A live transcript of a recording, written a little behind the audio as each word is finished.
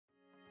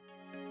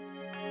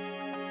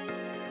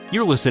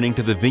You're listening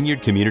to the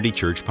Vineyard Community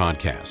Church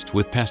podcast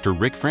with Pastor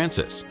Rick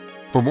Francis.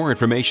 For more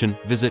information,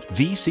 visit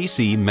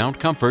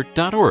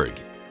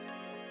vccmountcomfort.org.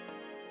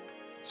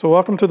 So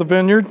welcome to the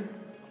Vineyard.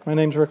 My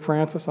name's Rick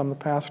Francis. I'm the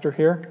pastor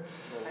here.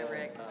 Hi,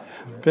 Rick.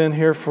 Been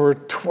here for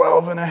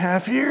 12 and a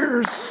half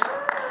years.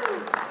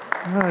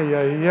 Ay,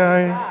 ay,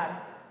 ay.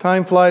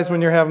 Time flies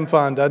when you're having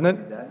fun, doesn't it?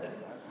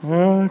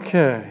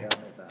 Okay.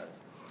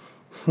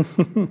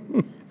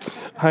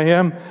 I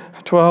am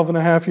 12 and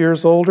a half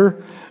years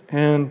older,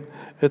 and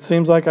it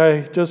seems like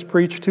I just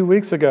preached 2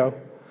 weeks ago.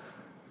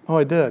 Oh,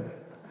 I did.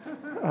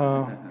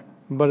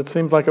 But it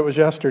seems like it was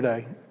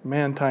yesterday.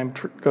 Man, time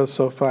goes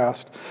so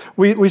fast.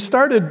 We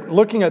started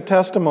looking at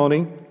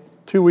testimony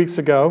 2 weeks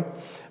ago,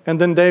 and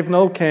then Dave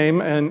Knoll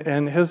came,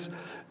 and his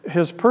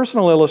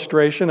personal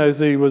illustration,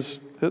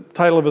 the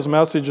title of his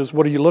message is,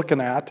 "What are you looking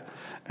at?"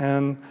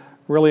 And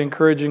really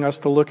encouraging us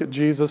to look at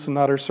Jesus and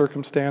not our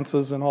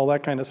circumstances and all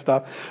that kind of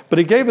stuff. But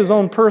he gave his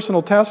own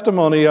personal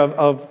testimony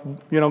of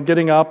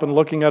getting up and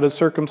looking at his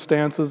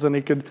circumstances, and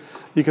he could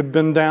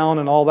bend down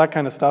and all that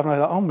kind of stuff. And I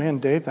thought, oh man,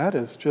 Dave, that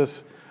is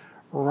just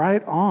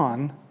right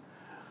on.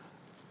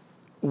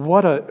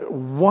 What a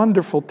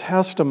wonderful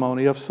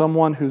testimony of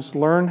someone who's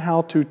learned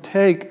how to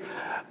take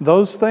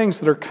those things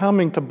that are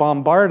coming to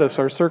bombard us,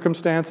 our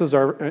circumstances,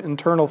 our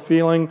internal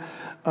feelings,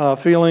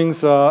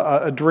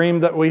 a dream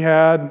that we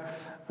had.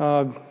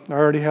 I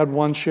already had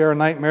one share a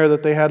nightmare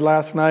that they had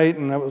last night,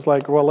 and it was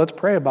like, well, let's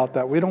pray about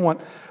that. We don't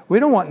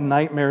want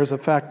nightmares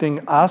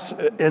affecting us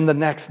in the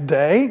next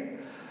day.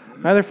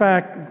 Matter of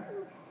fact,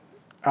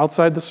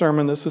 outside the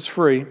sermon, this is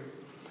free.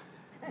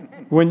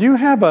 When you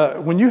have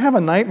a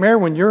nightmare,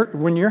 when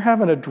you're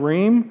having a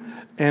dream,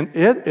 and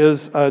it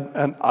is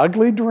an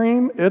ugly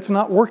dream, it's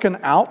not working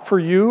out for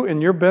you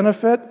and your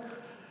benefit,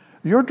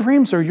 your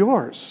dreams are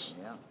yours.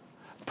 Yeah.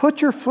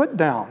 Put your foot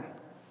down.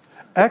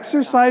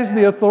 Exercise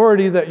the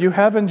authority that you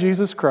have in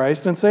Jesus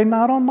Christ and say,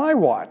 not on my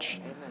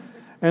watch.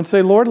 And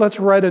say, Lord,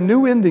 let's write a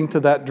new ending to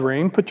that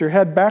dream. Put your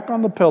head back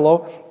on the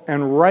pillow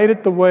and write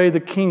it the way the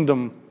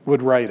kingdom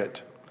would write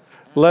it.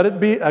 Let it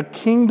be a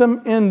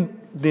kingdom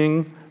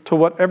ending to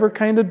whatever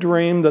kind of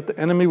dream that the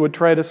enemy would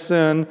try to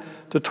send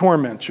to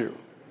torment you.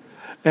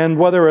 And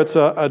whether it's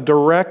a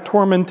direct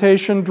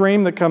tormentation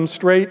dream that comes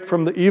straight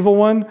from the evil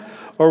one,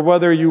 or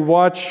whether you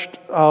watched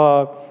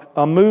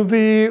a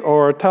movie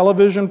or a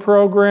television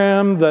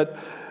program that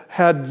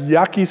had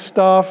yucky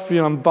stuff,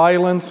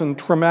 violence and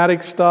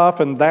traumatic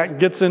stuff, and that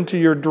gets into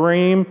your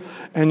dream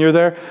and you're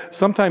there.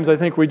 Sometimes I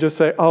think we just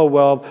say, oh,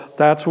 well,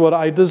 that's what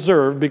I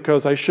deserve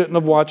because I shouldn't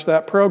have watched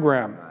that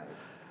program.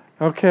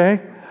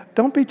 Okay?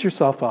 Don't beat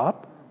yourself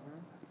up.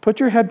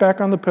 Put your head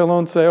back on the pillow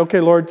and say,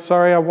 okay, Lord,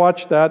 sorry I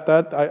watched that.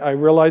 I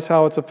realize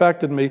how it's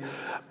affected me,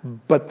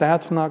 but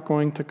that's not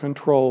going to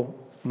control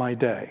my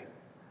day.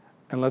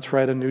 And let's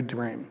write a new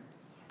dream.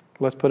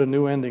 Let's put a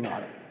new ending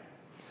on it.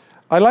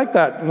 I like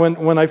that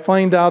when I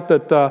find out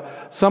that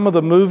some of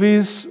the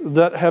movies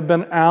that have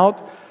been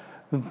out,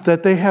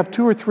 that they have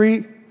 2 or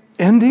 3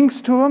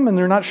 endings to them, and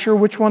they're not sure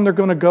which one they're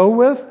going to go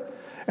with.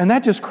 And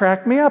that just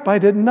cracked me up. I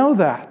didn't know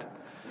that.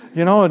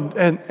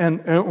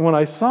 And when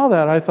I saw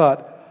that, I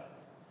thought,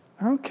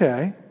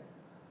 okay,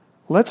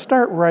 let's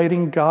start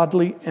writing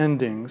godly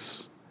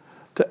endings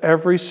to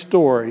every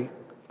story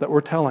that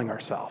we're telling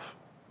ourselves.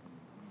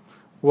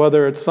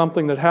 Whether it's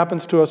something that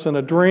happens to us in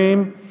a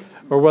dream,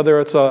 or whether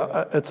it's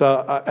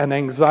an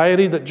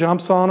anxiety that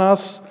jumps on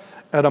us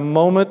at a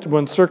moment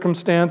when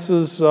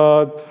circumstances,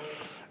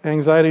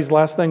 anxiety is the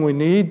last thing we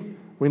need.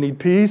 We need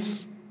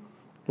peace.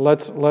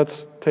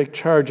 Let's take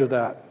charge of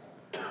that,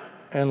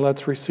 and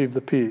let's receive the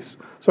peace.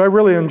 So I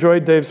really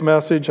enjoyed Dave's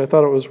message. I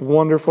thought it was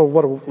wonderful.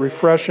 What a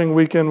refreshing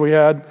weekend we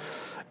had.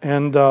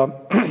 And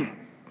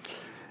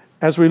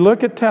as we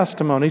look at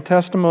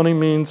testimony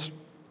means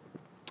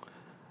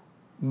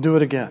do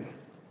it again.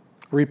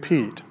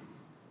 Repeat.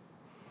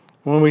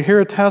 When we hear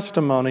a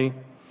testimony,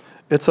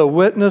 it's a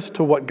witness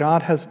to what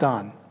God has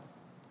done.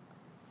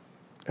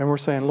 And we're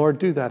saying, Lord,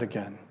 do that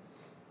again.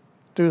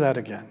 Do that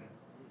again.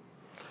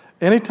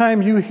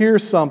 Anytime you hear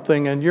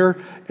something and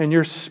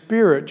your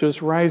spirit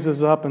just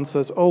rises up and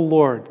says, oh,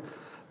 Lord,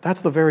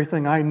 that's the very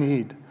thing I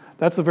need.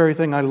 That's the very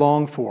thing I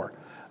long for.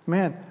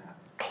 Man,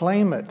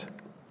 claim it.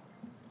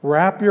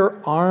 Wrap your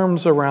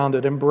arms around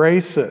it.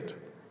 Embrace it.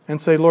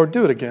 And say, Lord,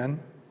 do it again.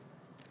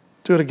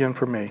 Do it again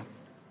for me.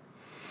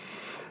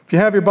 If you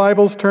have your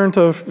Bibles, turn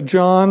to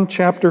John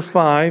chapter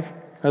 5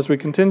 as we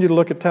continue to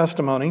look at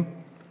testimony.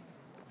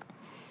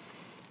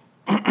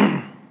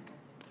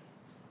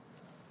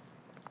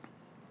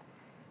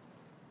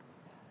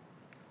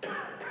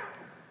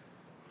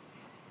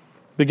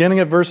 Beginning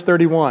at verse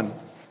 31.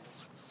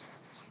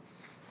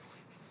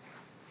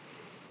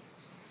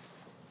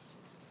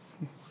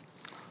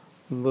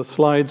 The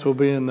slides will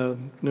be in the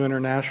New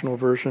International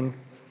Version.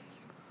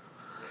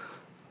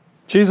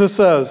 Jesus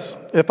says,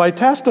 if I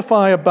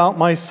testify about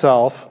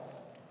myself,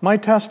 my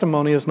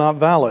testimony is not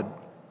valid.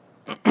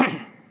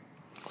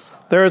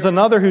 There is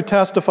another who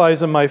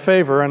testifies in my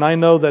favor, and I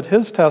know that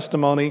his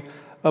testimony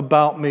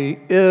about me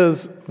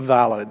is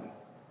valid.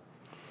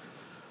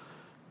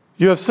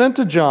 You have sent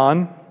to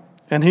John,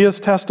 and he has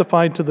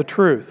testified to the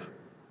truth.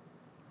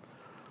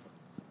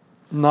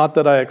 Not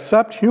that I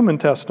accept human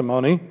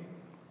testimony,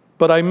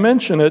 but I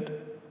mention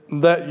it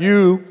that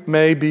you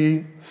may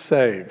be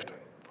saved.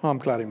 Oh, I'm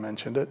glad he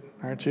mentioned it,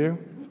 aren't you?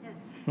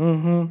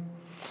 Mm-hmm.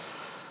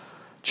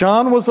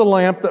 John was a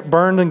lamp that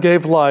burned and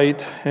gave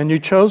light, and you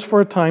chose for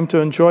a time to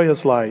enjoy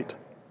his light.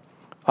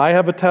 I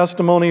have a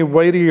testimony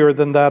weightier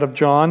than that of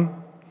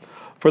John,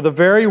 for the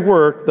very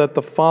work that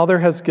the Father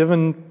has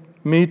given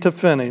me to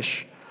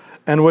finish,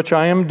 and which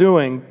I am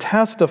doing,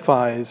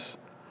 testifies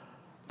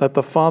that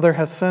the Father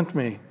has sent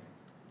me.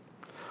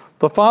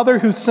 The Father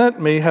who sent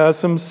me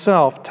has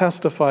himself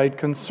testified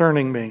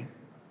concerning me.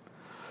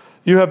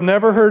 You have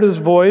never heard his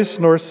voice,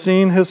 nor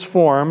seen his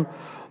form,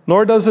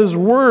 nor does his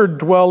word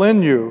dwell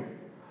in you,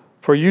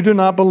 for you do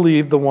not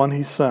believe the one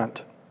he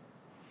sent.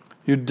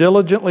 You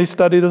diligently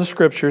study the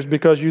Scriptures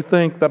because you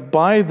think that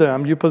by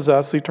them you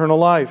possess eternal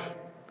life.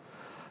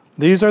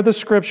 These are the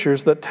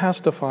Scriptures that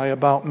testify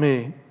about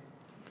me,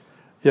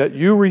 yet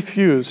you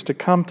refuse to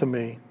come to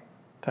me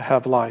to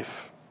have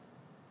life.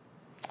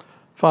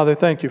 Father,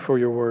 thank you for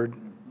your word.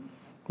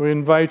 We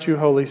invite you,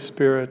 Holy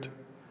Spirit,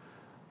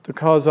 to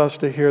cause us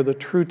to hear the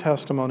true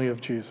testimony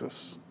of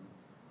Jesus.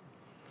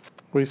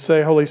 We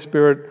say, Holy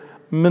Spirit,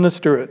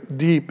 minister it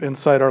deep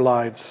inside our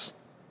lives,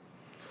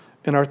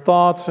 in our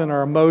thoughts, in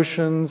our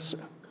emotions,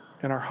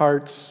 in our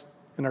hearts,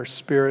 in our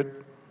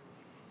spirit.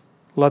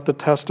 Let the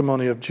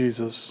testimony of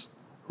Jesus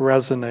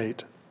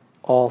resonate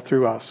all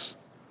through us,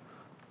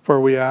 for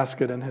we ask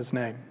it in his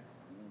name.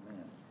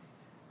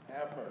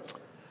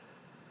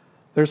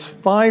 There's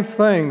 5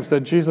 things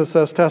that Jesus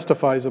says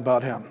testifies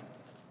about him.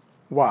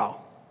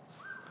 Wow.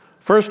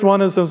 First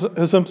one is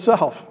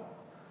himself.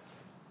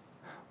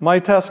 My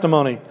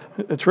testimony.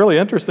 It's really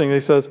interesting.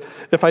 He says,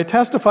 if I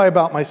testify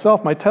about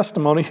myself, my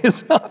testimony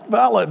is not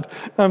valid.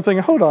 And I'm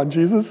thinking, hold on,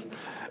 Jesus.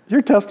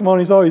 Your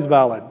testimony is always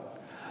valid.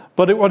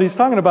 But what he's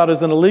talking about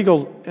is in a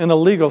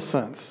legal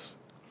sense.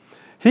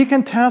 He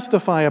can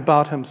testify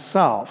about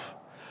himself,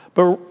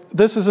 but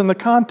this is in the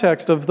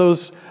context of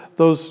those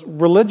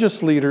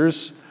religious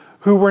leaders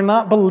who were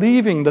not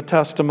believing the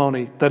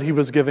testimony that he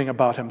was giving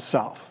about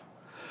himself.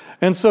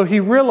 And so he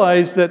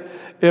realized that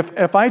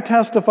if I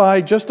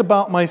testify just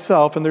about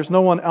myself and there's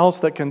no one else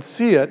that can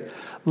see it,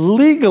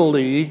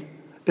 legally,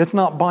 it's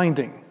not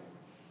binding.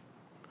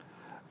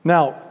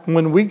 Now,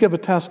 when we give a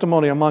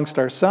testimony amongst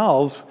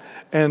ourselves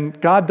and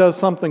God does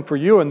something for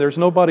you and there's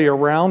nobody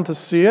around to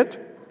see it,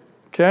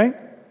 okay?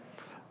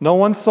 No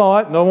one saw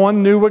it, no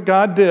one knew what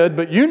God did,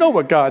 but you know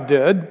what God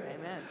did.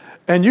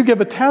 And you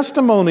give a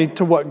testimony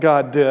to what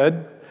God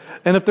did,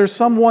 and if there's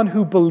someone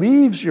who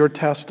believes your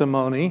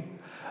testimony,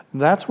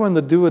 that's when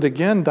the do it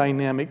again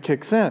dynamic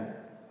kicks in.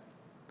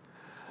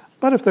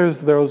 But if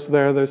there's those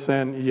there, they're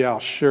saying, yeah,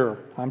 sure,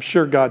 I'm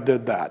sure God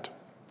did that.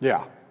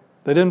 Yeah.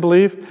 They didn't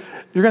believe.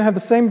 You're going to have the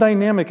same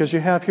dynamic as you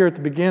have here at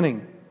the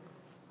beginning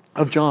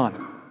of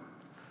John.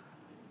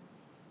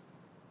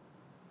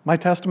 My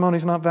testimony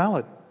is not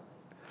valid.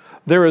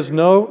 There's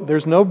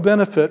no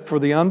benefit for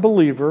the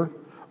unbeliever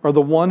or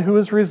the one who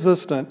is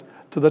resistant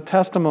to the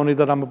testimony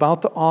that I'm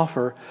about to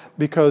offer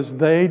because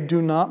they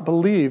do not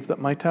believe that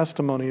my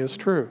testimony is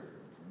true.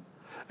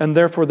 And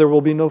therefore there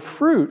will be no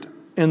fruit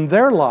in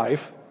their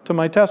life to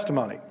my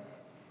testimony.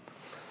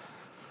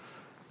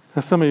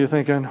 Now some of you are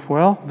thinking,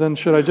 well, then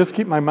should I just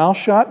keep my mouth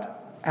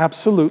shut?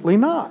 Absolutely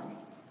not.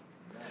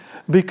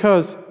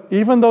 Because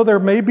even though there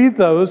may be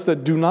those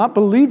that do not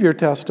believe your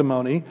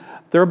testimony,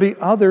 there will be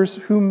others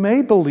who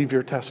may believe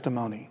your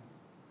testimony.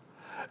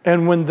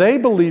 And when they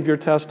believe your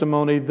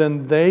testimony,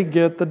 then they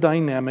get the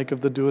dynamic of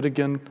the do it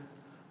again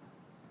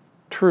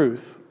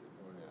truth.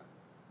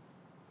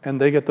 And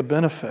they get the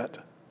benefit.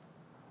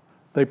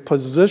 They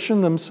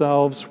position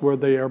themselves where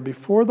they are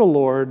before the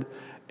Lord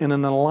in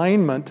an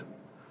alignment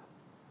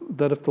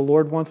that if the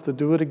Lord wants to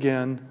do it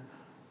again,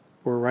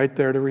 we're right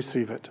there to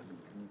receive it.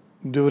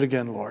 Do it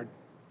again, Lord.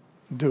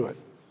 Do it.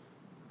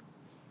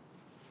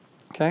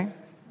 Okay?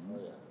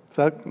 Is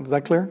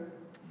that clear?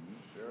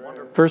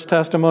 First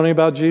testimony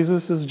about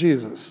Jesus is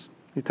Jesus.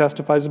 He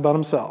testifies about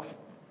himself.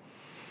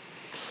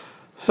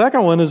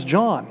 Second one is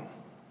John.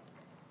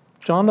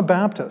 John the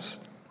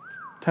Baptist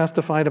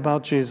testified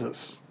about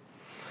Jesus.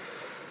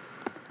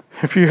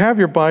 If you have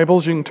your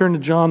Bibles, you can turn to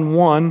John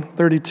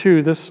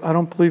 1:32. I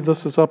don't believe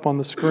this is up on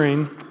the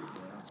screen.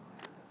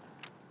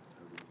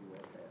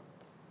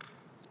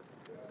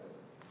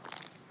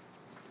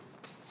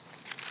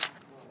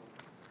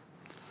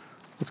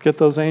 Let's get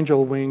those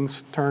angel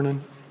wings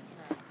turning.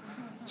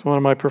 It's one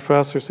of my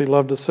professors, he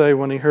loved to say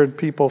when he heard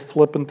people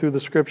flipping through the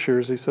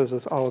scriptures, he says,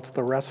 it's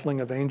the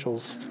wrestling of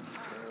angels.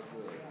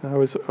 I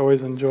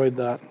always enjoyed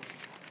that.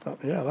 Thought,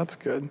 yeah, that's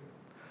good.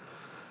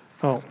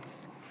 Oh,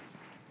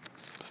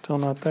 still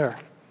not there.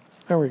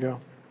 There we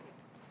go.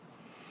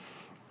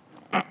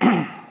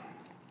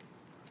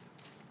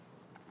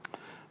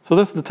 So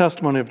this is the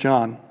testimony of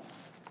John.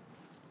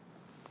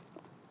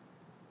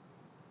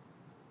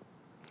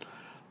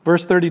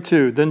 Verse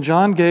 32, then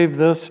John gave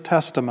this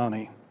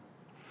testimony.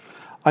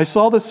 I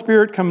saw the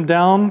Spirit come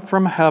down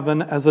from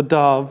heaven as a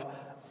dove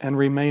and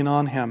remain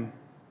on him.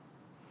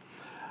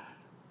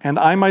 And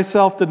I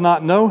myself did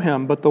not know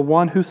him, but the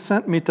one who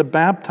sent me to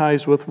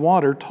baptize with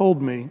water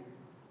told me,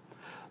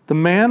 the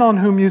man on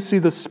whom you see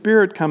the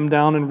Spirit come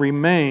down and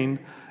remain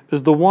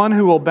is the one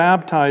who will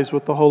baptize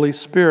with the Holy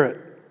Spirit.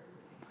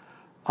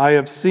 I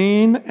have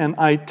seen and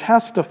I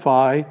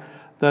testify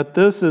that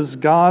this is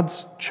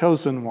God's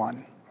chosen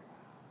one.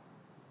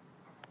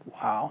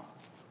 Wow.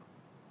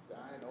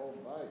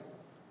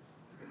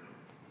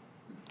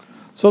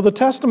 So the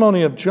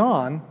testimony of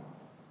John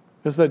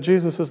is that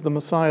Jesus is the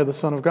Messiah, the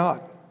Son of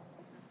God.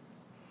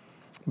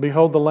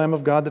 Behold the Lamb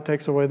of God that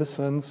takes away the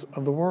sins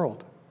of the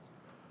world.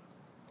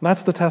 And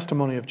that's the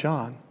testimony of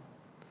John.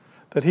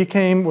 That he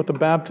came with the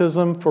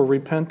baptism for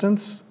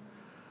repentance,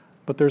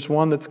 but there's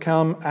one that's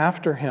come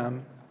after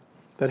him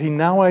that he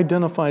now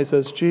identifies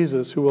as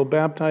Jesus, who will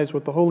baptize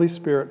with the Holy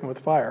Spirit and with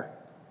fire.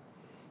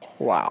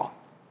 Wow.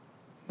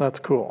 That's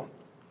cool.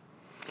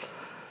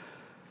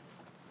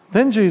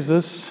 Then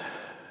Jesus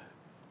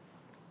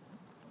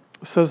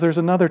says there's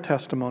another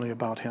testimony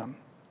about him,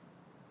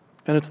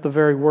 and it's the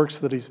very works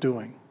that he's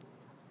doing.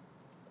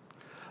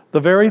 The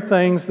very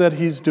things that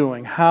he's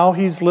doing, how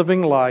he's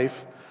living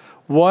life,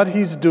 what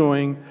he's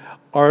doing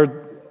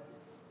are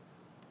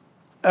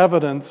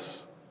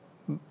evidence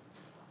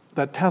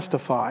that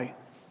testify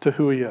to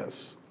who he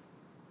is.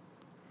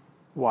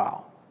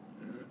 Wow.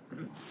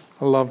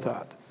 I love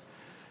that.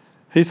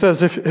 He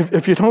says,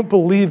 if you don't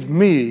believe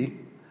me,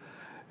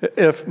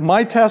 if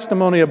my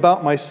testimony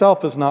about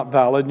myself is not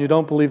valid, and you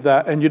don't believe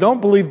that, and you don't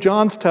believe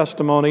John's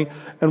testimony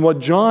and what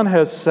John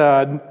has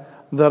said,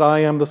 that I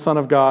am the Son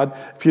of God,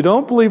 if you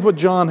don't believe what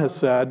John has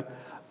said,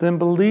 then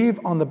believe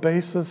on the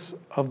basis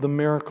of the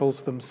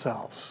miracles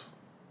themselves.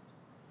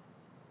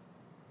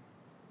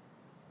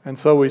 And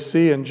so we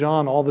see in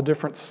John all the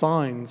different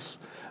signs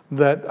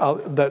that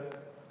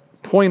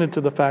pointed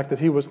to the fact that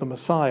he was the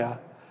Messiah.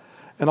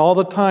 And all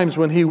the times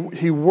when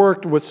he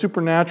worked with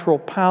supernatural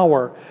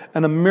power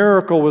and a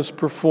miracle was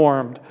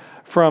performed,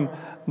 from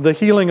the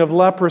healing of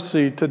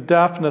leprosy to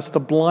deafness to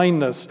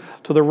blindness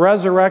to the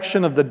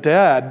resurrection of the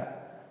dead.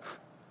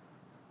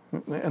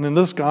 And in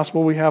this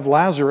gospel we have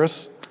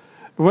Lazarus.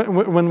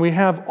 When we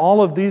have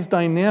all of these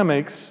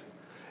dynamics,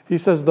 he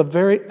says the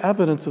very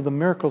evidence of the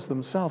miracles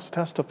themselves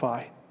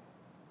testify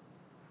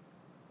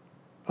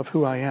of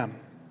who I am.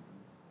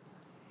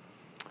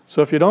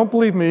 So if you don't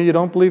believe me, you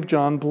don't believe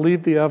John,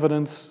 believe the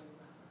evidence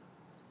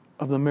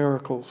of the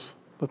miracles,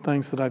 the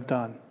things that I've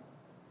done.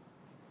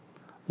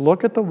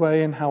 Look at the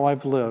way and how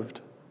I've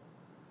lived,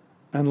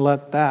 and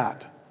let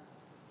that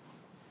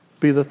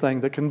be the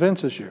thing that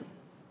convinces you.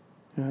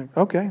 You're like,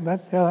 okay,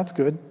 that's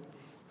good.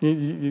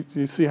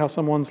 You see how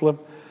someone's lived.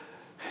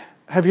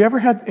 Have you ever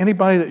had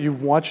anybody that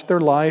you've watched their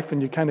life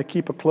and you kind of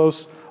keep a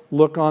close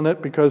look on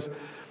it? Because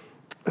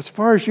as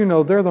far as you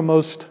know, they're the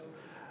most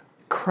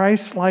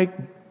Christ-like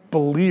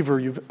believer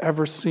you've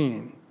ever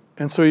seen.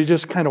 And so you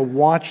just kind of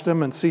watch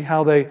them and see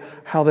how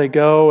they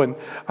go. And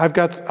I've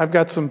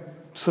got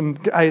some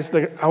guys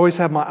that I always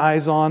have my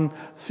eyes on,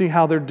 see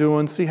how they're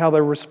doing, see how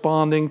they're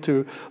responding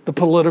to the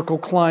political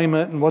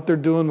climate and what they're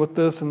doing with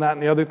this and that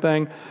and the other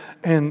thing.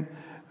 And,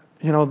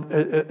 you know,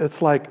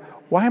 it's like,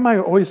 why am I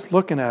always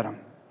looking at them?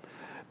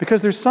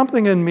 Because there's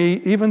something in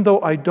me, even though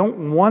I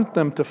don't want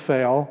them to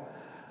fail,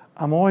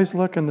 I'm always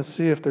looking to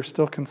see if they're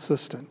still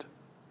consistent.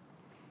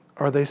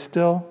 Are they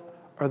still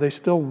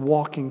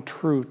walking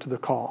true to the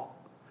call?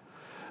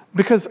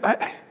 Because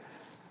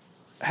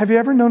have you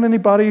ever known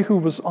anybody who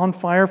was on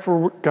fire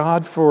for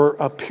God for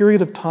a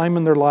period of time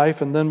in their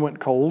life and then went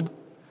cold?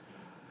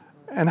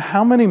 And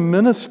how many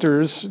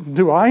ministers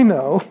do I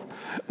know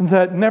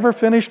that never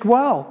finished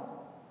well?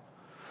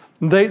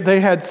 They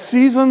had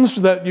seasons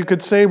that you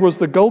could say was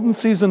the golden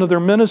season of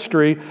their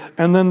ministry,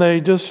 and then they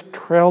just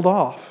trailed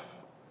off.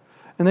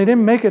 And they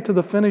didn't make it to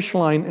the finish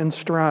line in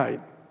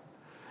stride.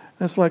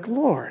 And it's like,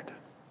 Lord,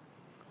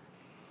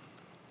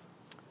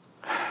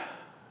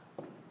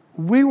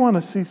 we want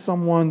to see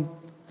someone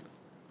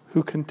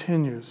who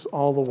continues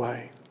all the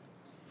way.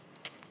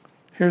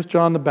 Here's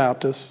John the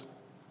Baptist.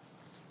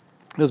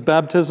 His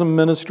baptism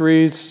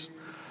ministry's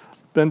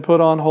been put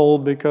on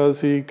hold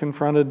because he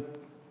confronted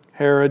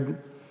Herod.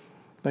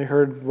 They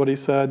heard what he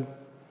said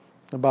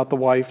about the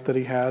wife that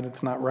he had.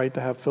 It's not right to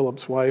have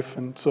Philip's wife,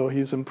 and so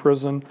he's in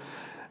prison.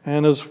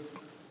 And his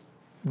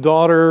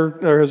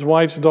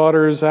wife's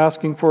daughter is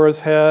asking for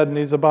his head, and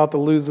he's about to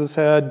lose his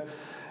head.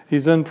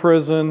 He's in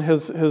prison.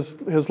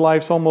 His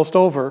life's almost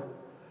over.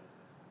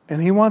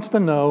 And he wants to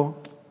know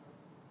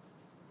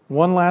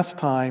one last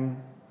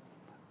time,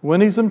 when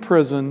he's in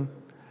prison,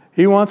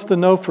 he wants to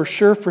know for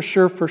sure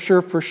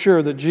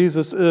that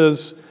Jesus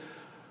is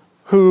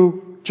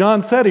who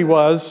John said he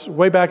was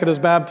way back at his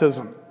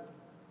baptism.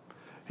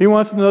 He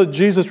wants to know that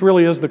Jesus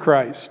really is the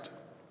Christ.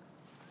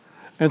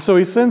 And so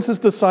he sends his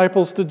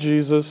disciples to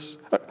Jesus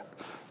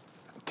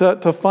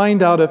to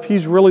find out if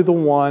he's really the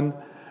one.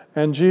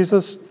 And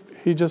Jesus,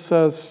 he just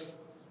says,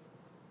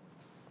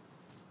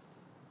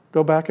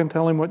 go back and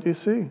tell him what you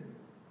see.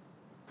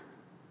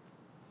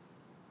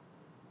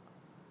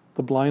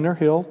 the blind are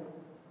healed,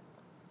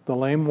 the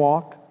lame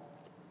walk,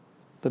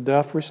 the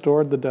deaf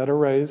restored, the dead are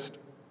raised.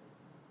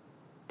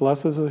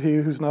 Blessed is he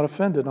who's not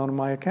offended on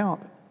my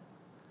account.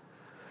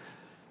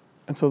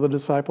 And so the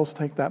disciples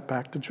take that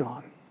back to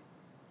John.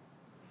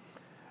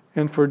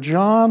 And for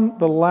John,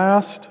 the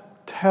last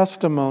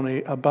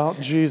testimony about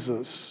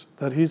Jesus,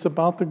 that he's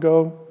about to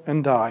go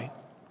and die,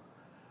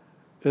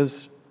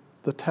 is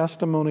the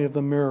testimony of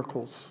the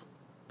miracles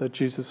that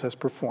Jesus has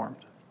performed.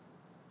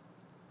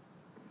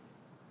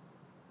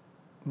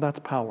 That's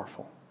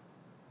powerful.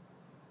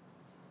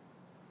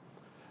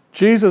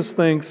 Jesus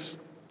thinks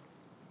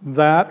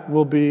that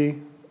will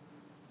be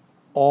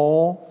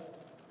all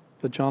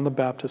that John the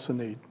Baptist will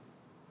need.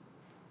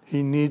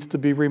 He needs to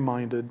be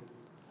reminded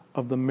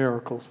of the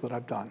miracles that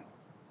I've done.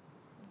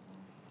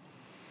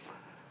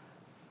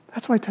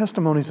 That's why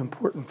testimony is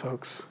important,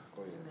 folks.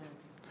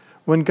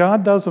 When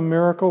God does a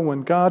miracle,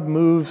 when God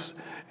moves,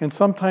 and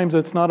sometimes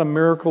it's not a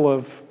miracle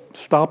of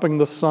stopping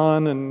the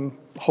sun and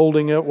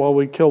holding it while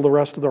we kill the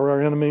rest of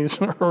our enemies.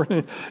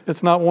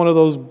 It's not one of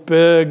those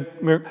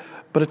big miracles,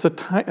 but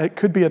it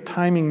could be a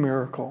timing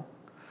miracle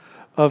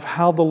of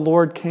how the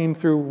Lord came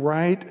through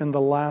right in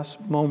the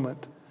last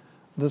moment.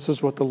 This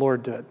is what the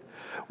Lord did.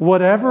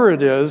 Whatever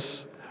it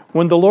is,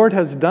 when the Lord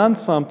has done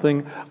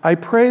something, I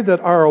pray that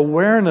our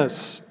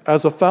awareness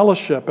as a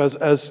fellowship,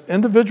 as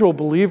individual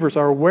believers,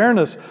 our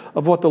awareness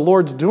of what the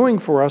Lord's doing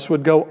for us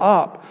would go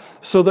up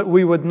so that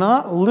we would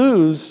not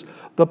lose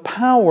the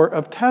power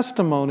of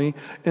testimony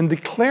in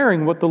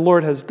declaring what the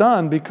Lord has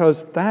done,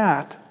 because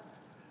that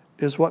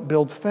is what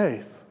builds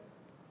faith.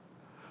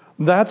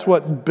 That's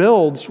what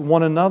builds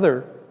one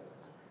another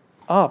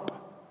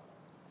up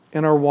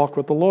in our walk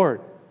with the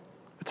Lord.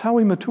 It's how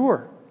we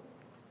mature.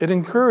 It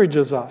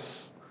encourages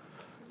us.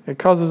 It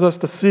causes us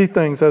to see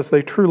things as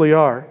they truly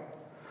are.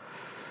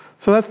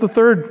 So that's the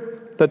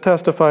third that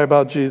testify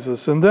about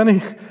Jesus. And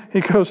then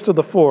he goes to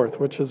the fourth,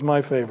 which is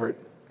my favorite.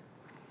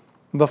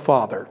 The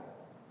Father.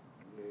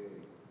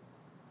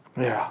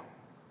 Yeah.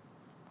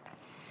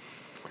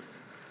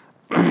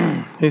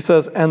 He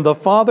says, and the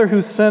Father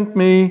who sent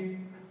me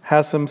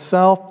has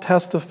himself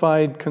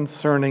testified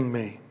concerning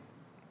me.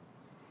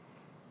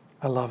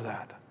 I love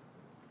that.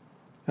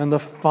 And the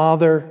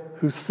Father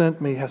who sent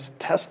me has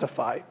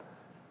testified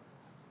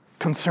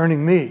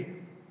concerning me.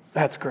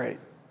 That's great.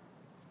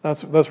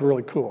 That's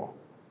really cool.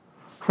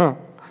 Huh.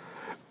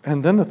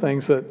 And then the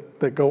things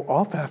that go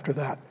off after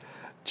that.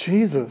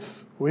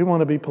 Jesus, we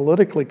want to be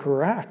politically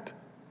correct.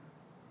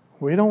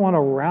 We don't want to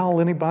rile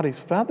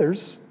anybody's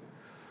feathers.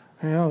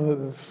 You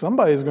know,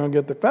 somebody's going to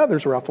get their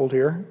feathers ruffled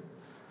here.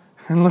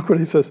 And look what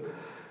he says.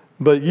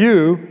 But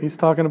you, he's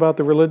talking about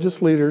the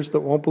religious leaders that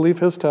won't believe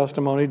his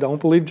testimony,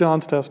 don't believe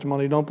John's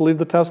testimony, don't believe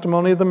the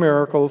testimony of the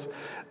miracles.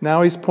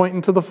 Now he's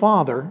pointing to the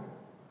Father.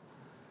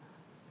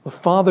 The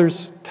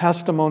Father's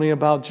testimony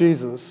about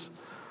Jesus.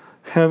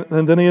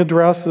 And then he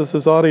addresses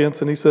his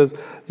audience and he says,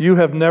 you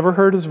have never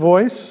heard his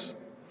voice,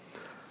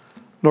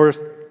 nor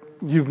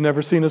you've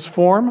never seen his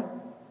form.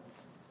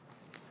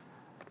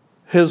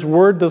 His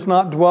word does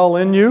not dwell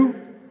in you.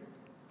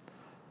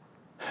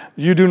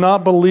 You do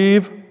not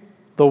believe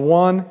the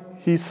one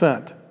he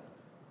sent.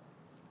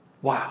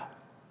 Wow.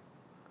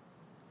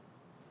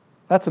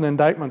 That's an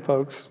indictment,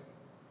 folks.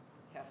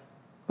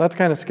 That's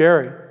kind of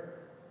scary.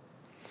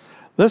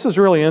 This is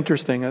really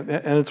interesting, and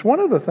it's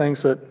one of the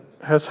things that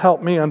has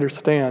helped me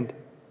understand.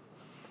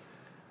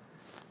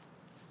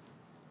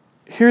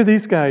 Here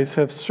these guys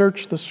have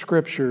searched the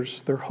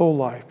Scriptures their whole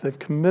life. They've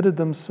committed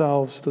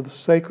themselves to the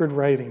sacred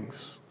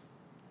writings.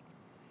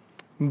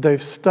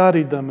 They've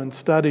studied them and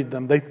studied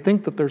them. They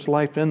think that there's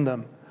life in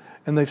them,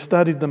 and they've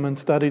studied them and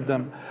studied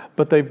them,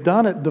 but they've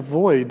done it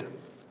devoid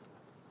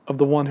of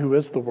the one who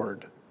is the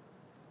Word.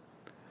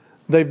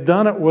 They've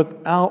done it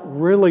without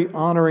really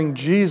honoring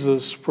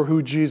Jesus for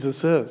who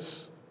Jesus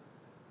is.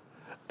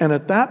 And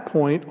at that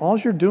point, all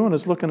you're doing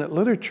is looking at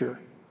literature.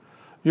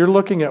 You're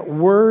looking at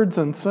words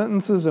and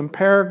sentences and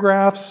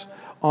paragraphs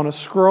on a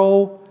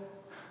scroll.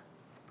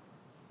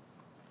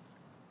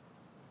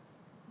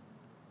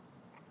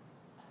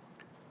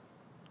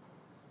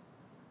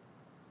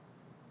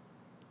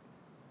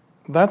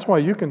 That's why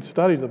you can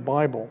study the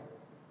Bible.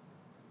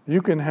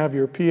 You can have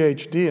your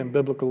PhD in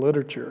biblical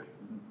literature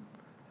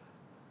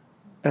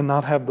and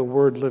not have the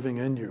Word living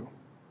in you.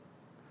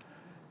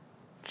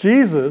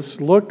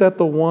 Jesus looked at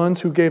the ones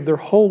who gave their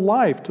whole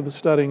life to the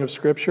studying of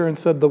Scripture and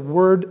said, the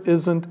Word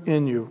isn't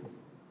in you.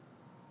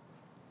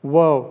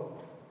 Whoa.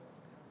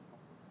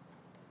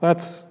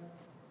 It's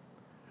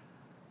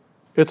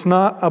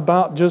not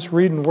about just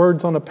reading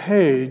words on a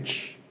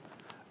page.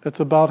 It's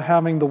about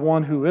having the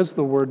one who is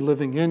the Word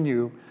living in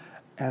you,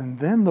 and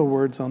then the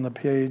words on the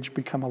page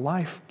become a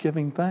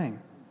life-giving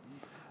thing.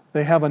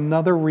 They have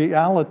another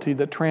reality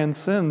that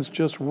transcends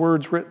just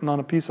words written on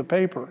a piece of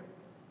paper.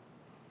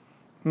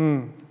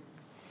 I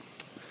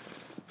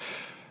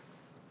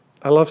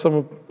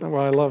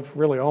love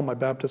really all my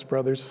Baptist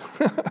brothers.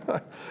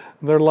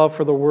 Their love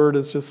for the Word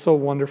is just so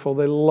wonderful.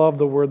 They love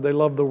the Word, they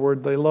love the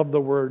Word, they love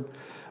the Word.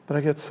 But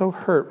I get so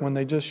hurt when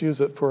they just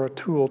use it for a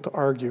tool to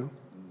argue.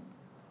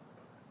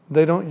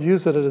 They don't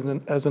use it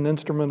as an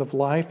instrument of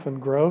life and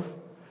growth.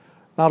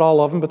 Not all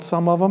of them, but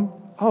some of them.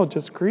 Oh, it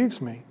just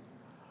grieves me.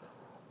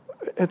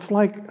 It's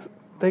like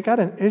they got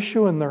an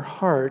issue in their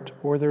heart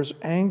where there's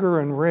anger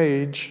and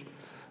rage.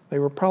 They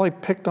were probably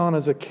picked on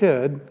as a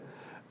kid,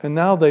 and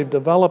now they've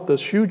developed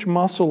this huge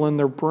muscle in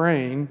their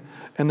brain,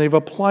 and they've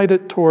applied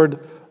it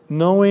toward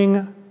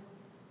knowing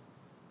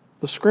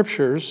the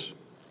Scriptures,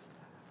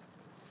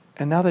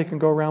 and now they can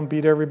go around and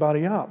beat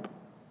everybody up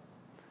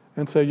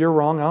and say, you're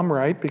wrong, I'm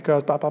right,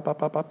 because ba, ba, ba,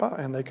 ba, ba, ba,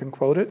 and they can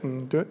quote it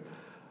and do it,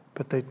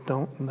 but they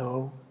don't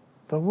know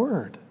the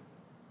Word.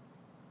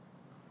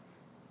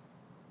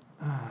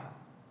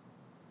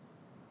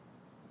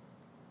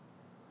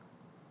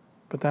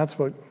 But that's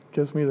what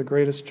gives me the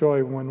greatest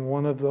joy, when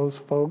one of those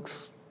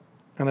folks,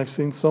 and I've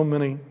seen so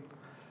many,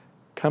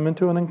 come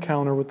into an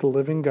encounter with the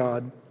living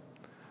God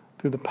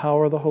through the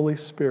power of the Holy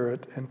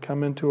Spirit and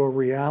come into a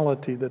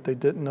reality that they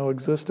didn't know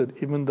existed,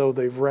 even though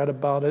they've read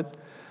about it.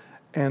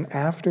 And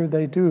after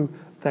they do,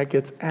 that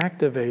gets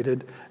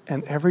activated,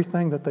 and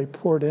everything that they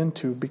poured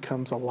into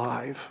becomes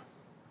alive.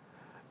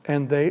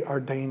 And they are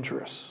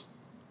dangerous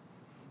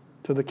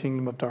to the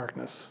kingdom of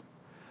darkness,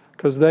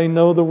 because they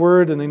know the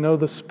Word and they know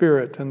the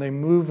Spirit, and they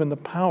move in the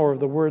power of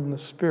the Word and the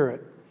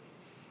Spirit.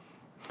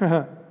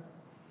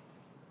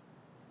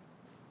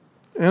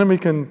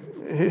 Enemy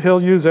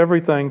he'll use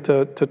everything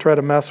to try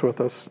to mess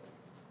with us.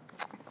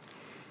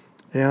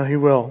 Yeah, he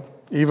will.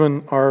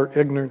 Even our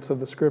ignorance of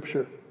the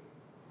Scripture.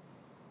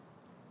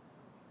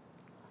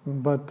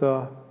 But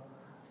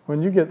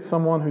when you get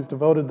someone who's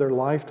devoted their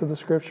life to the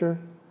Scripture,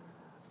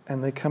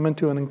 and they come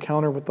into an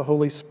encounter with the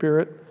Holy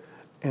Spirit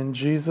and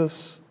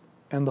Jesus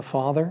and the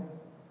Father,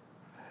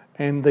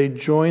 and they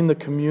join the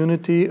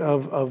community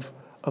of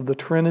the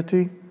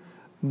Trinity,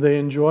 they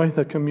enjoy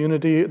the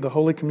community, the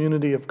holy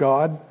community of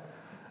God,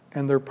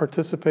 and they're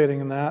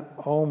participating in that,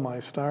 oh my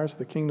stars,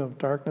 the kingdom of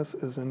darkness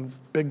is in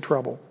big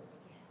trouble.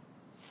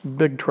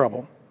 Big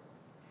trouble.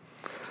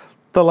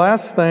 The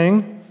last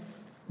thing,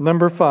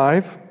 number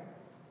 5,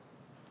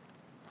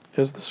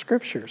 is the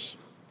Scriptures.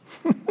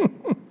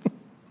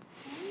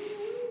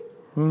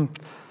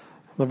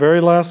 The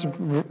very last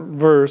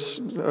verse,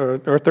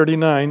 or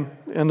 39,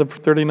 end of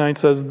 39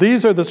 says,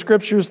 "These are the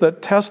Scriptures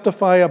that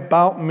testify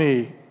about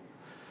me,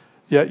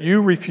 yet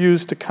you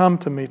refuse to come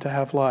to me to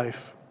have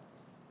life."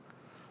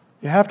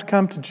 You have to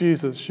come to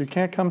Jesus. You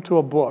can't come to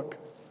a book.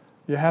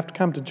 You have to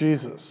come to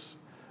Jesus.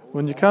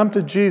 When you come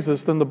to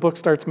Jesus, then the book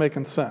starts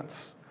making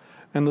sense.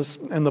 And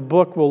the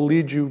book will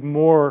lead you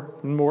more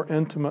and more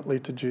intimately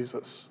to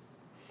Jesus.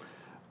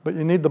 But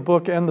you need the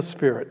book and the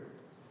Spirit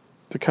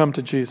to come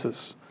to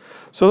Jesus.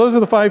 So those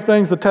are the 5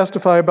 things that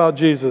testify about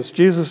Jesus.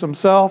 Jesus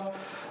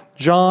himself,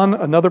 John,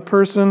 another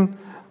person,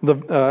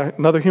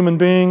 another human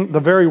being, the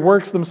very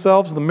works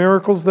themselves, the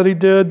miracles that he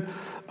did,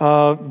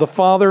 the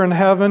Father in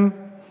heaven,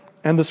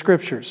 and the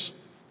Scriptures.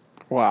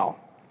 Wow.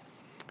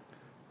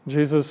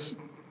 Jesus,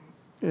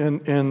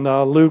 in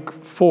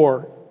Luke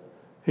 4,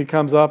 he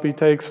comes up, he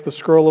takes the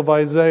scroll of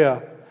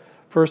Isaiah.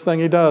 First thing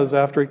he does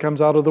after he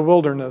comes out of the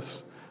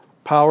wilderness,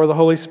 power of the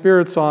Holy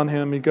Spirit's on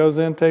him. He goes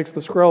in, takes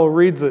the scroll,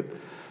 reads it.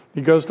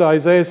 He goes to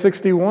Isaiah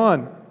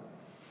 61,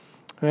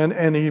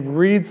 and he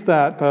reads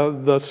that.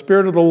 The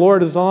Spirit of the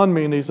Lord is on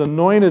me, and He's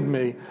anointed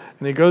me.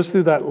 And he goes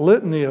through that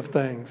litany of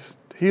things.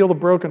 To heal the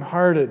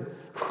brokenhearted,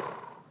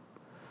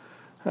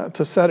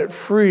 to set it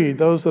free,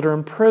 those that are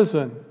in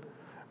prison,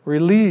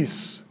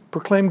 release,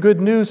 proclaim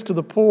good news to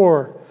the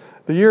poor,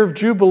 the year of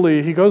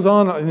Jubilee. He goes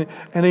on,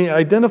 and he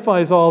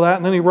identifies all that,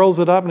 and then he rolls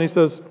it up, and he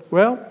says,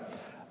 well,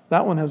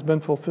 that one has been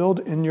fulfilled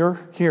in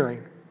your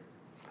hearing.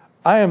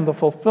 I am the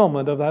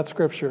fulfillment of that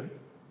Scripture.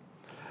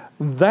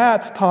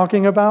 That's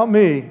talking about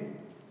me.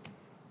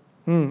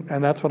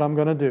 And that's what I'm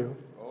going to do.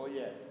 Oh,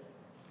 yes.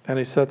 And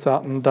he sets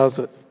out and does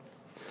it.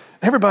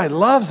 Everybody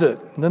loves it.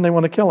 And then they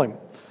want to kill him.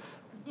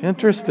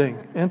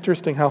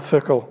 Interesting how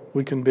fickle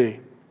we can be.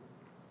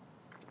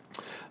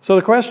 So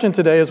the question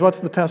today is, what's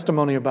the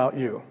testimony about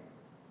you?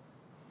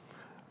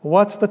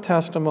 What's the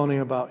testimony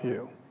about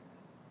you?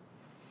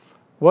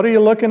 What are you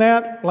looking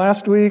at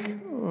last week?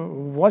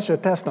 What's your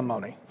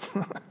testimony?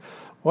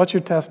 What's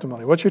your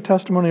testimony? What's your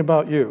testimony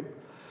about you?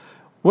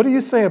 What do you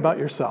say about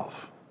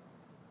yourself?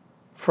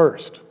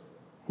 First,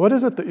 what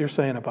is it that you're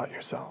saying about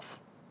yourself?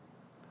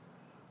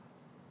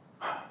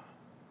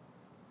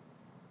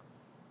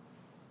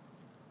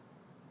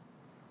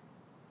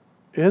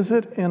 Is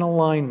it in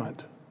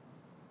alignment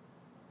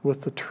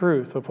with the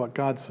truth of what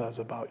God says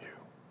about you?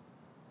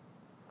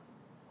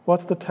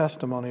 What's the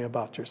testimony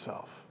about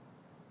yourself?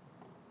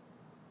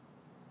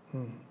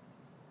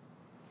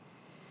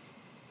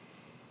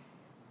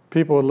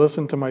 People would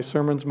listen to my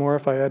sermons more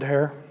if I had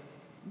hair.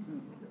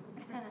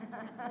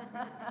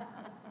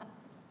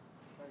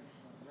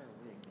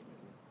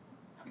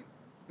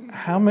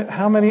 How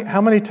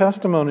many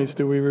testimonies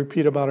do we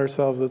repeat about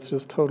ourselves that's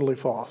just totally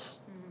false?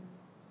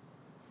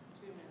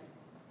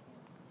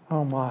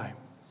 Oh my.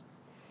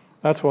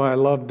 That's why I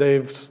love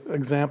Dave's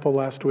example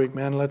last week,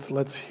 man.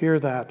 Let's hear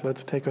that.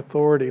 Let's take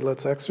authority.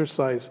 Let's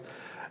exercise.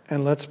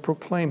 And let's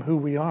proclaim who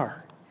we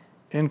are.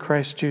 in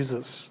Christ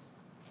Jesus.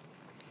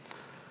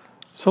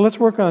 So let's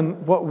work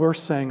on what we're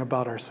saying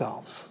about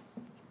ourselves.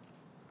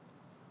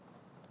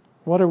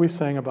 What are we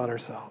saying about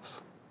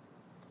ourselves?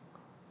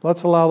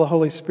 Let's allow the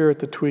Holy Spirit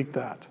to tweak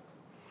that.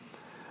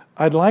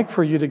 I'd like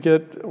for you to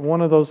get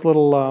one of those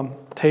little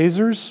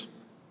tasers,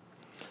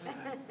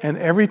 and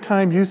every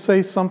time you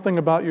say something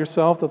about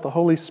yourself that the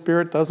Holy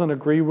Spirit doesn't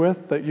agree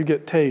with, that you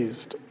get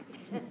tased.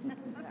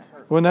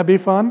 Wouldn't that be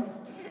fun?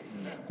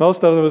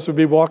 Most of us would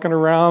be walking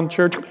around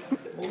church,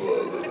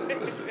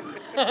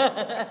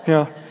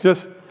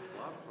 just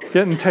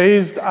getting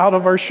tased out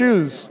of our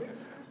shoes.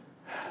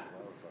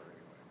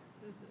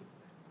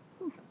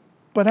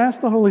 But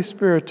ask the Holy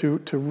Spirit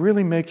to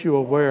really make you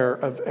aware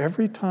of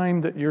every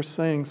time that you're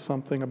saying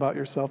something about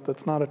yourself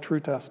that's not a true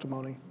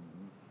testimony.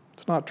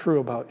 It's not true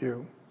about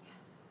you.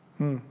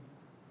 I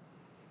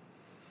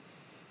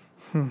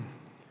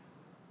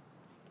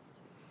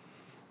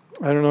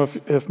don't know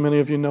if many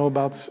of you know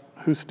about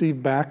who Steve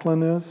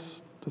Backlund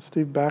is. Does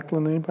Steve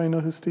Backlund, anybody know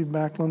who Steve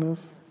Backlund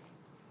is?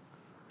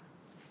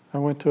 I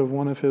went to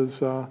one of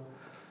his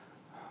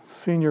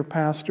senior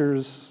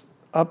pastor's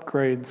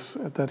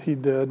upgrades that he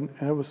did,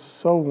 and it was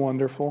so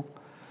wonderful.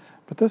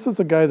 But this is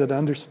a guy that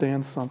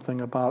understands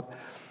something about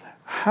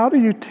how do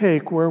you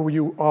take where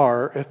you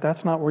are, if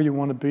that's not where you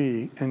want to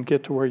be, and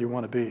get to where you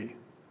want to be.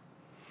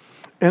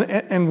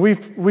 And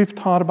we've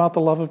taught about the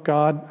love of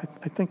God.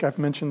 I think I've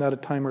mentioned that a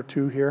time or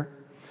two here.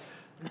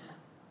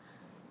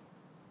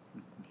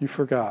 You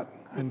forgot.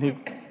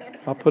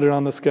 I'll put it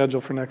on the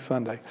schedule for next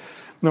Sunday.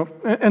 No,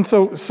 and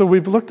so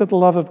we've looked at the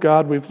love of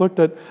God. We've looked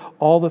at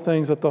all the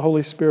things that the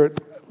Holy Spirit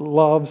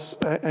loves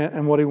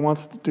and what He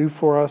wants to do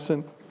for us.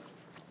 And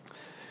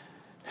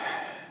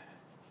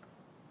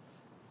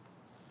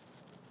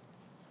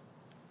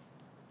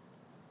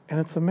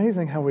it's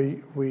amazing how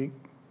we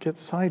get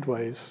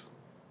sideways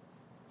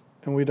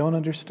and we don't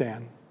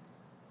understand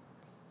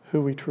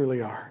who we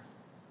truly are.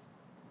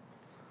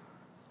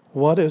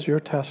 What is your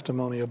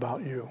testimony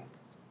about you?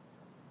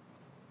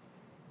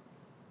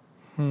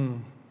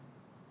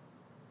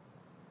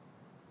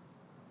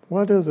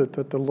 What is it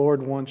that the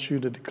Lord wants you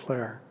to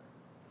declare?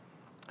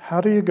 How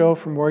do you go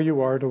from where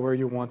you are to where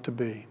you want to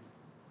be?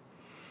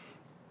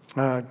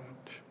 I've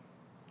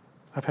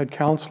had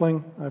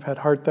counseling. I've had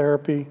heart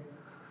therapy.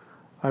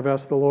 I've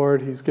asked the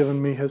Lord. He's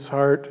given me His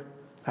heart.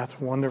 That's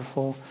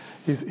wonderful.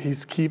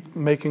 He's keep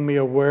making me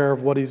aware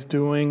of what He's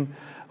doing.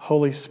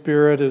 Holy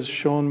Spirit has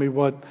shown me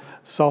what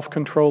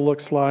self-control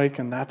looks like,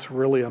 and that's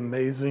really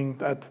amazing.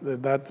 That's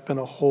been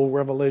a whole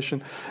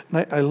revelation.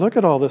 And I look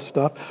at all this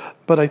stuff,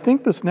 but I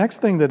think this next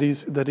thing that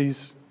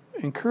He's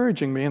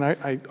encouraging me, and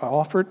I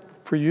offer it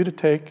for you to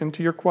take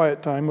into your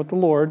quiet time with the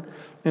Lord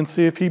and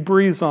see if He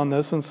breathes on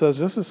this and says,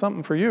 this is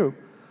something for you,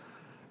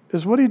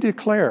 is what do you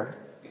declare?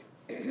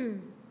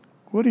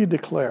 What do you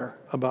declare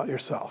about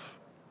yourself?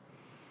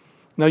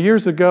 Now,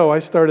 years ago, I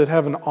started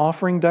having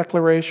offering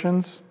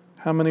declarations.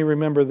 How many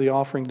remember the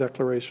offering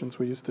declarations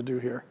we used to do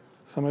here?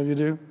 Some of you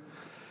do?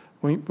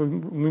 We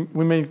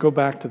may go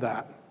back to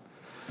that.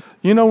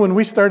 You know, when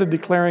we started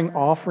declaring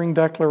offering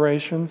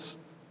declarations,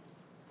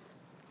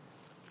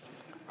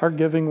 our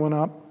giving went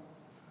up.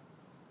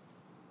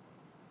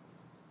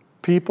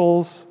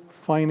 People's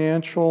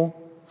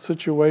financial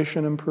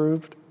situation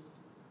improved.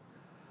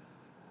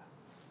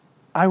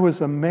 I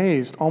was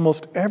amazed.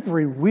 Almost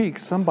every week,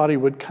 somebody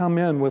would come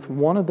in with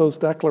one of those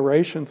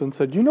declarations and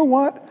said, you know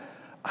what?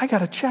 I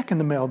got a check in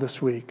the mail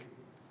this week.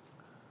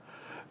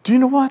 Do you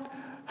know what?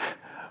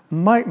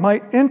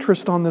 My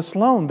interest on this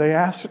loan, they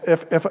asked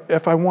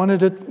if I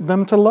wanted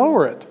them to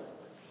lower it.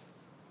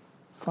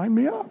 Sign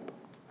me up.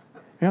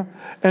 Yeah,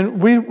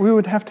 and we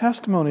would have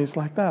testimonies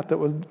like that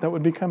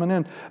would be coming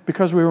in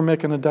because we were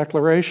making a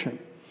declaration.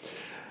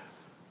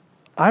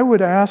 I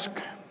would ask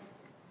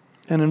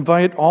and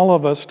invite all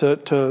of us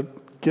to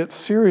get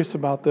serious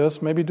about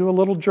this, maybe do a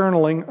little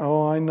journaling.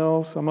 Oh, I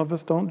know some of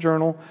us don't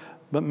journal,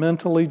 but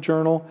mentally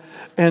journal,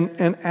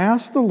 and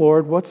ask the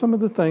Lord what some of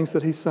the things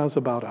that He says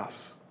about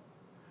us.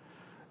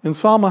 In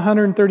Psalm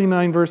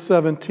 139, verse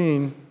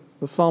 17,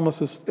 the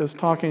psalmist is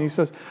talking. He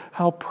says,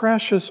 how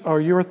precious are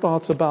your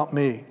thoughts about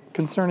me,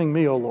 concerning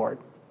me, O Lord.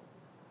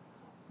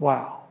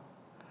 Wow.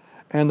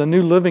 And the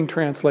New Living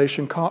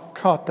Translation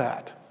caught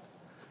that.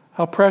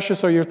 How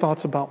precious are your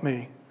thoughts about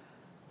me.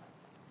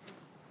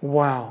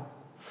 Wow.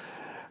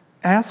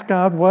 Ask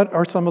God what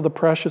are some of the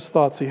precious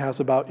thoughts He has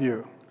about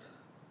you.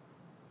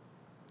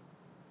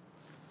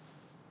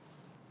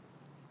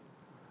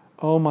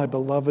 Oh, my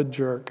beloved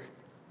jerk.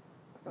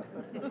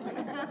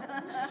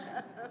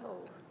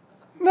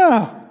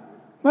 No,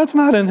 that's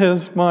not in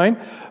His mind,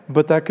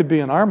 but that could be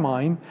in our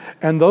mind.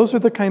 And those are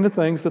the kind of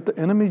things that the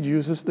enemy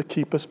uses to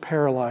keep us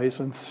paralyzed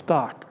and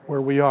stuck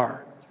where we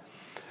are.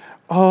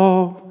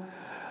 Oh,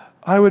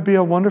 I would be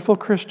a wonderful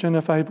Christian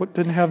if I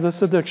didn't have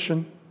this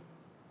addiction.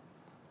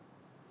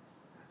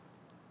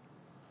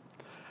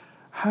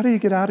 How do you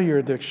get out of your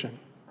addiction?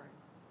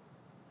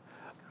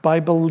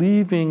 By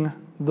believing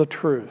the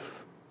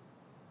truth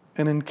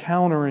and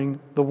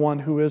encountering the one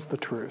who is the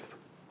truth.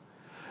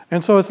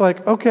 And so it's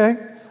like, okay,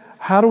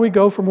 How do we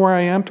go from where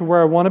I am to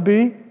where I want to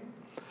be?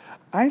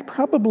 I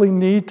probably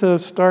need to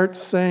start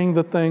saying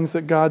the things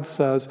that God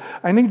says.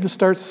 I need to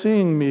start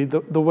seeing me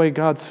the way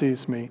God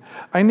sees me.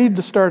 I need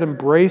to start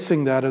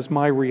embracing that as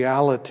my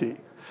reality.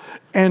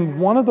 And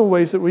one of the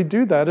ways that we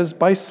do that is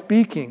by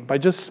speaking, by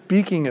just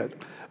speaking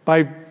it,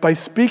 by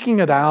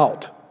speaking it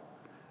out.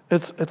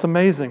 It's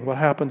amazing what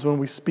happens when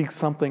we speak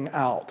something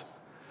out.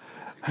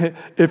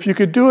 If you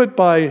could do it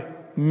by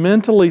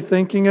mentally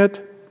thinking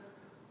it,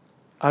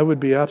 I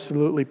would be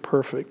absolutely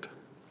perfect.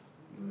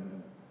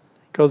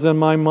 Because in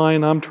my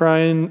mind, I'm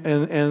trying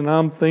and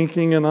I'm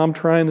thinking and I'm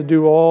trying to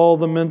do all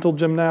the mental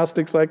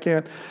gymnastics I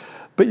can.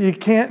 But you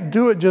can't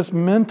do it just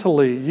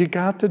mentally. You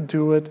got to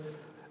do it.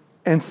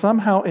 And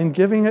somehow in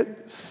giving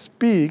it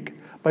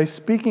by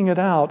speaking it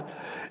out,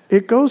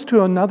 it goes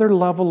to another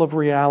level of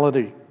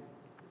reality.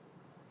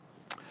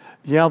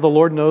 Yeah, the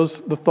Lord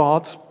knows the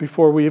thoughts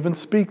before we even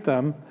speak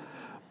them,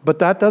 but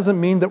that doesn't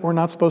mean that we're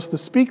not supposed to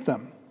speak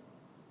them.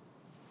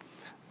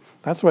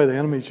 That's why the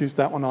enemies used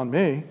that one on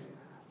me.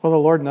 Well, the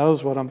Lord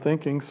knows what I'm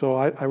thinking, so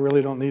I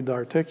really don't need to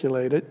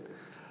articulate it.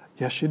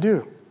 Yes, you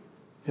do.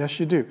 Yes,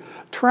 you do.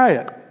 Try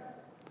it.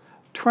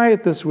 Try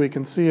it this week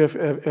and see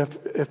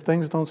if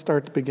things don't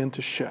start to begin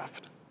to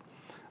shift.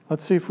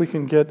 Let's see if we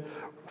can get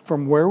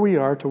from where we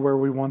are to where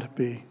we want to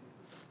be,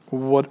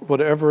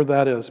 whatever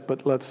that is.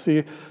 But let's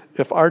see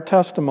if our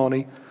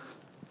testimony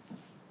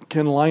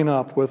can line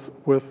up with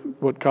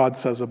what God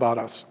says about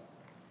us.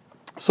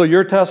 So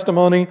your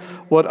testimony,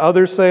 what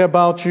others say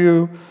about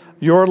you,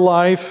 your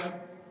life,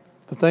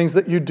 the things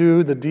that you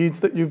do, the deeds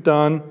that you've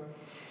done,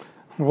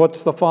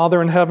 what's the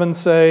Father in heaven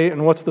say,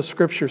 and what's the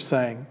Scripture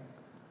saying?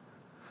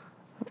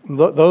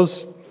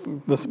 The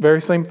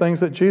very same things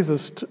that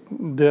Jesus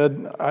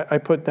did, I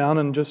put down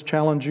and just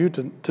challenge you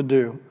to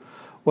do.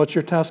 What's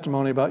your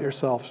testimony about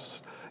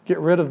yourself? Get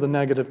rid of the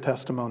negative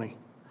testimony.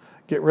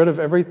 Get rid of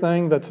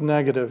everything that's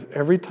negative.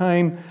 Every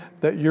time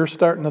that you're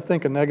starting to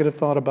think a negative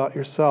thought about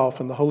yourself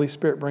and the Holy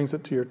Spirit brings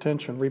it to your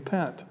attention,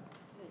 repent.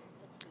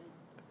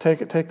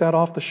 Take that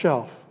off the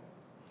shelf.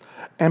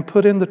 And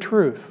put in the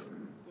truth.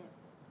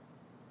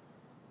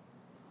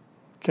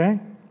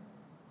 Okay?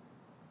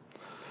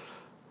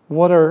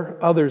 What are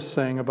others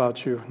saying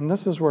about you? And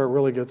this is where it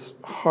really gets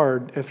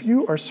hard. If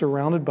you are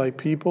surrounded by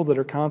people that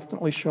are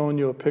constantly showing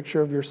you a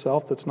picture of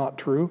yourself that's not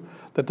true,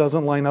 that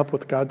doesn't line up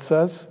with what God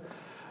says,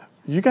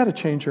 you got to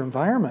change your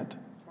environment.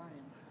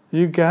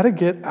 You got to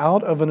get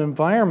out of an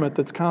environment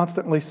that's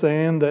constantly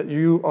saying that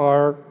you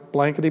are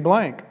blankety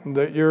blank,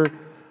 that you're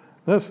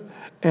this.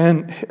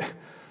 And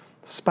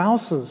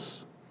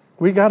spouses,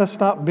 we got to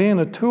stop being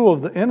a tool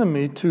of the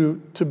enemy to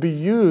be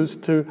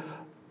used to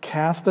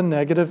cast a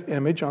negative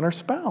image on our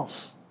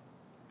spouse.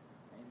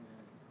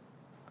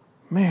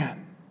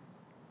 Man.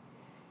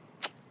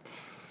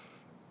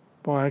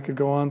 Boy, I could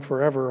go on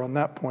forever on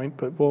that point,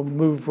 but we'll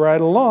move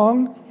right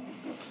along.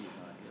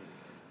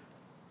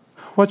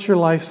 What's your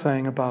life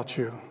saying about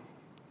you?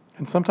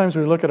 And sometimes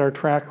we look at our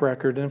track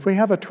record, and if we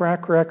have a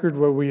track record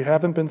where we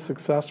haven't been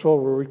successful,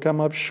 where we come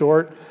up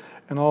short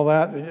and all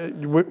that,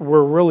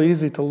 we're real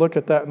easy to look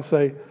at that and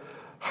say,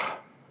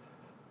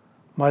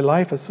 my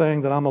life is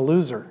saying that I'm a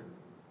loser.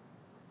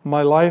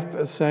 My life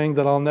is saying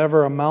that I'll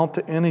never amount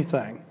to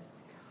anything.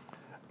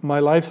 My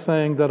life's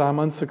saying that I'm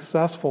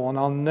unsuccessful and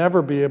I'll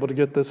never be able to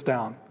get this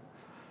down.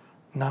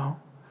 No.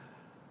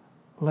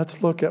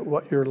 Let's look at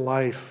what your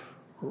life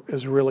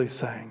is really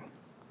saying.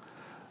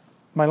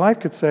 My life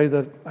could say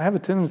that I have a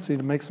tendency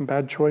to make some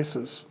bad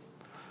choices.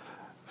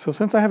 So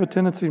since I have a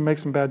tendency to make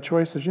some bad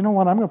choices, you know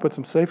what? I'm going to put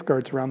some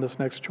safeguards around this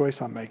next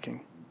choice I'm making.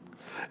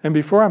 And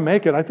before I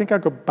make it, I think I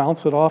could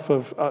bounce it off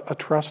of a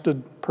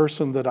trusted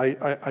person that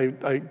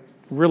I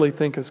really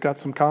think has got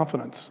some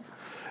confidence.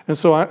 And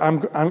so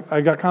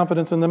I got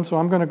confidence in them, so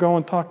I'm going to go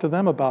and talk to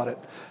them about it.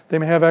 They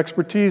may have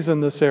expertise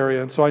in this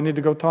area, and so I need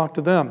to go talk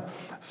to them,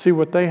 see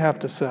what they have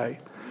to say.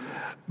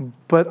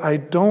 But I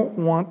don't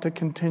want to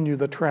continue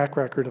the track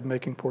record of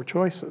making poor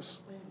choices.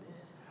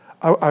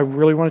 I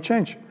really want to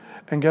change.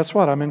 And guess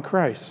what? I'm in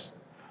Christ.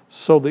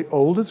 So the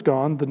old is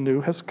gone, the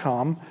new has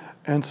come,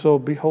 and so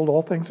behold,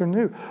 all things are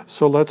new.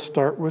 So let's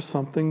start with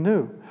something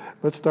new.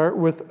 Let's start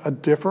with a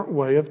different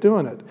way of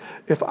doing it.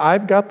 If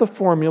I've got the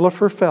formula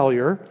for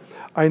failure,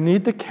 I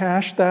need to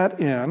cash that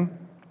in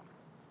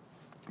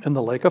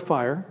the lake of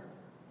fire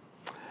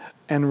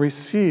and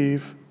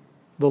receive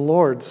the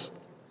Lord's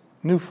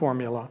new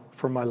formula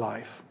for my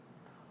life.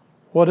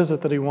 What is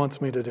it that He wants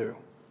me to do?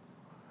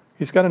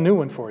 He's got a new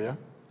one for you.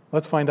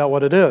 Let's find out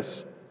what it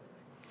is.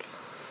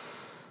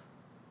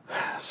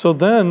 So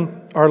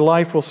then our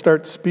life will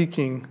start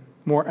speaking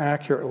more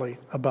accurately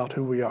about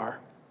who we are.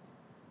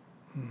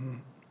 Mm-hmm.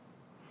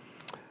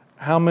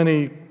 How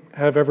many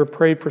have ever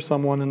prayed for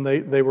someone and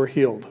they were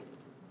healed?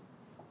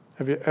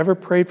 Have you ever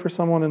prayed for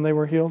someone and they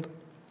were healed?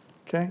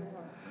 Okay.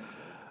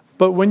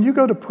 But when you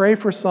go to pray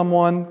for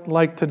someone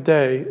like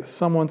today,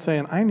 someone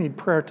saying, I need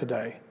prayer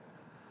today,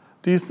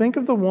 do you think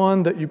of the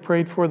one that you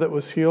prayed for that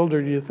was healed,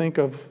 or do you think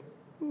of,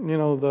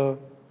 the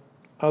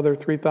other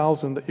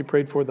 3,000 that you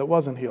prayed for that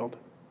wasn't healed?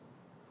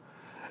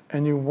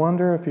 And you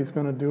wonder if he's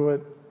going to do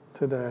it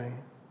today.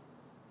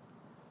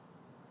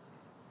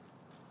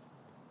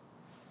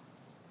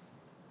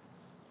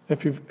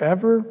 If you've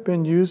ever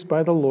been used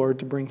by the Lord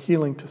to bring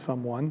healing to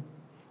someone,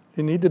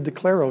 you need to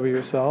declare over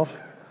yourself,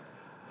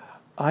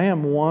 I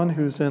am one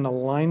who's in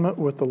alignment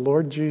with the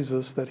Lord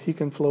Jesus, that he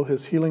can flow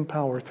his healing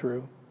power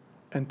through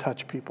and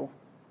touch people.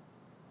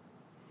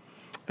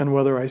 And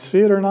whether I see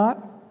it or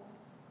not,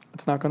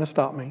 it's not going to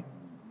stop me,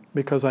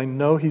 because I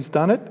know he's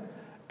done it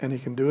and he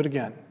can do it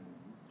again.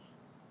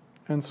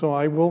 And so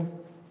I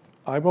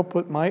will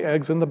put my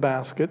eggs in the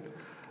basket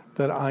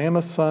that I am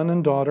a son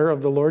and daughter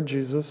of the Lord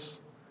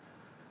Jesus,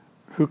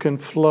 who can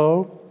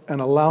flow and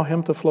allow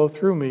him to flow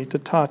through me to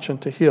touch and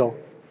to heal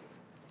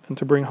and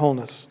to bring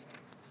wholeness.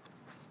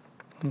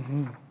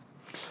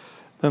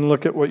 Then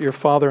look at what your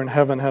Father in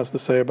heaven has to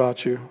say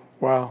about you.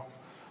 Wow.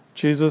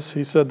 Jesus,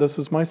 he said, this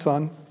is my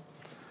son.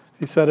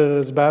 He said it at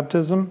his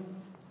baptism.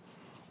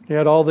 He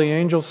had all the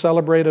angels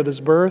celebrate at his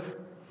birth.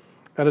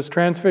 At his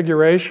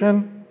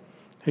transfiguration,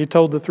 he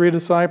told the 3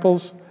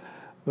 disciples,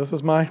 this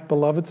is my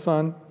beloved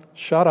son.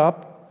 Shut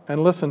up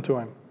and listen to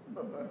him.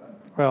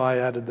 Well, I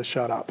added the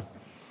shut up.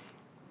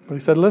 But he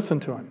said, listen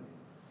to him.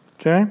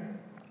 Okay?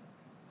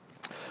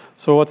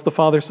 So what's the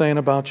Father saying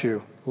about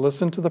you?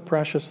 Listen to the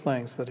precious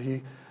things that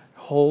he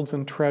holds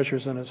and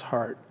treasures in his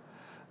heart.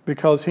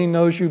 Because he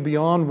knows you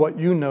beyond what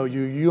you know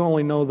you. You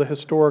only know the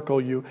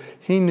historical you.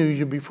 He knew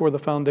you before the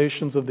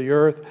foundations of the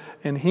earth,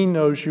 and he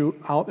knows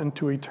you out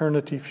into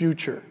eternity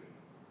future.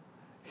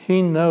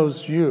 He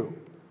knows you.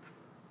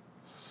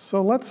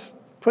 So let's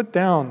put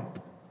down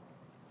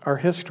our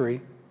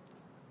history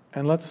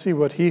and let's see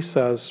what he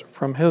says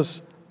from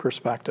his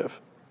perspective.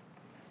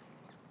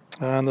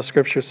 And the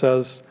scripture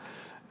says,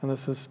 and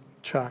this is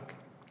Chuck,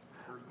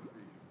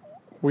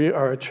 we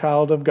are a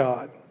child of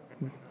God.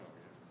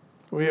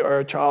 We are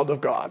a child of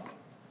God.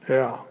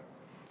 Yeah.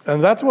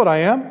 And that's what I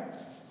am.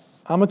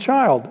 I'm a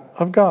child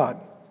of God.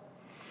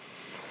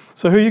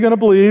 So who are you going to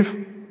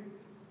believe?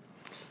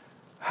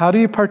 How do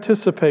you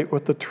participate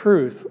with the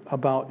truth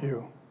about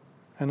you?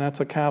 And that's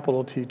a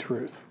capital T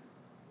truth.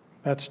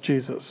 That's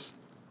Jesus.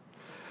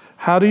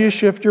 How do you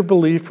shift your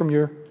belief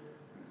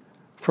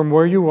from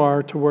where you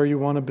are to where you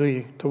want to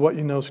be, to what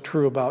you know is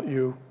true about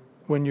you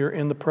when you're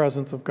in the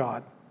presence of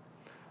God?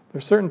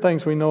 There's certain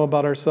things we know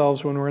about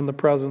ourselves when we're in the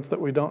presence that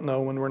we don't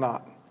know when we're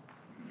not.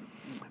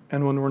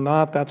 And when we're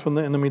not, that's when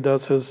the enemy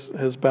does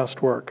his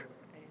best work.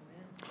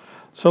 Amen.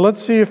 So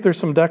let's see if there's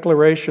some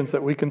declarations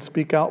that we can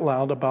speak out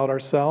loud about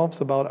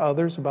ourselves, about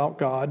others, about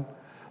God,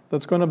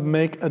 that's going to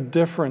make a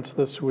difference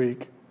this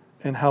week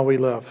in how we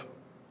live.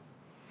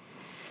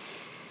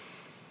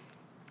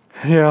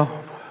 Yeah.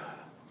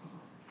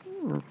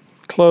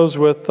 Close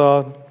with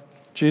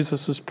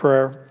Jesus'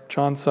 prayer,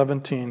 John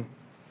 17.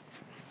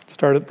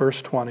 Start at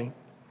verse 20.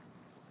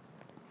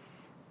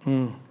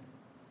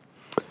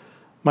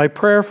 My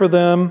prayer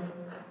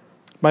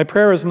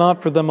is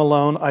not for them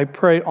alone. I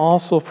pray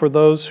also for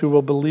those who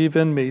will believe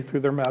in me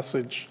through their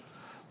message.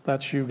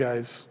 That's you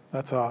guys.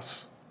 That's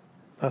us.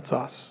 That's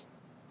us.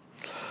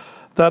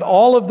 That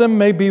all of them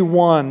may be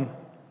one,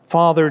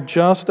 Father,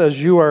 just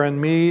as you are in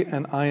me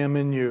and I am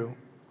in you.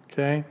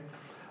 Okay?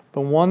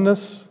 The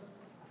oneness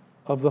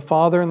of the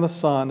Father and the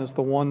Son is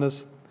the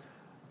oneness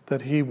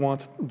that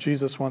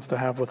Jesus wants to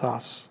have with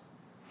us.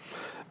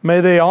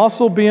 May they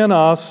also be in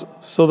us,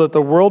 so that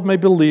the world may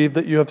believe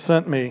that you have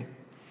sent me.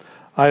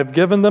 I have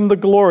given them the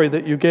glory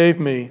that you gave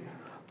me,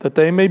 that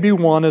they may be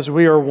one as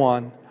we are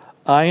one,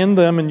 I in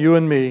them and you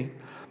in me.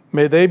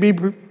 May they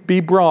be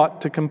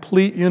brought to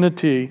complete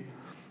unity,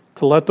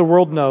 to let the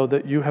world know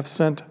that you have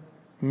sent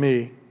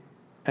me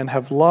and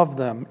have loved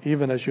them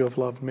even as you have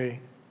loved me.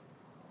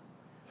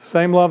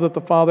 Same love that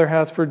the Father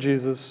has for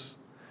Jesus,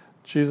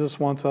 Jesus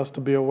wants us to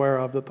be aware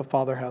of that the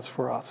Father has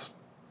for us.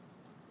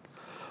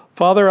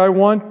 Father, I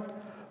want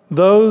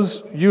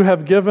those you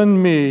have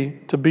given me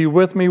to be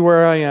with me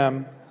where I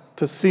am,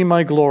 to see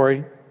my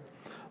glory,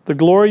 the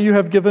glory you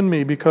have given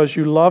me because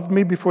you loved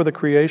me before the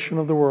creation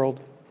of the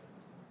world.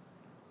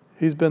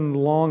 He's been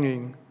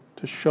longing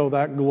to show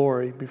that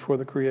glory before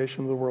the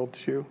creation of the world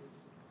to you.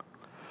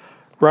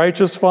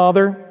 Righteous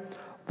Father,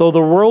 though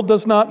the world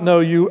does not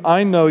know you,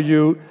 I know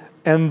you,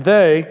 and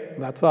they,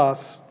 that's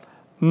us,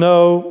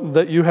 know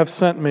that you have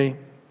sent me.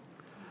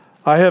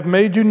 I have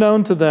made you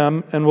known to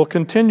them and will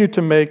continue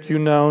to make you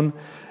known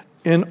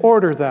in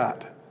order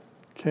that,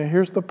 okay,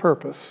 here's the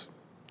purpose,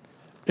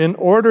 in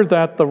order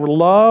that the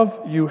love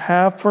you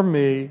have for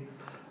me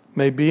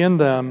may be in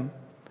them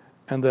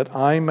and that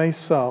I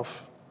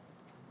myself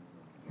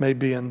may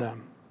be in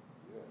them.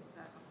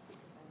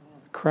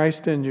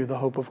 Christ in you, the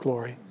hope of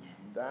glory.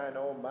 Thine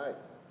Almighty.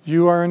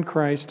 You are in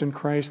Christ, and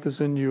Christ is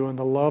in you, and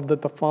the love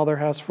that the Father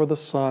has for the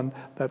Son,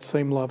 that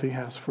same love He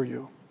has for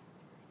you.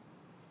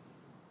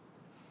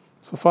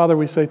 So, Father,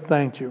 we say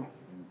thank you.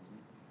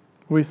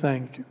 We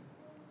thank you.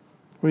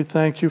 We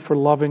thank you for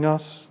loving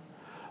us,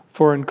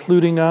 for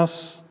including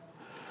us,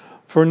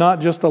 for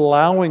not just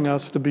allowing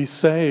us to be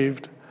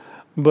saved,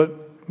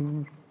 but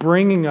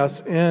bringing us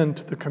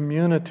into the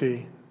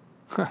community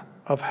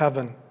of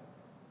heaven.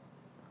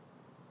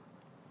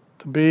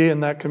 to be in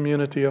that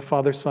community of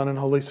Father, Son, and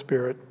Holy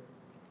Spirit,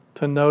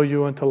 to know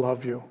you and to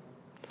love you.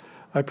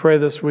 I pray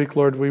this week,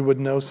 Lord, we would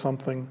know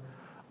something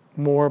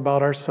more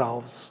about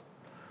ourselves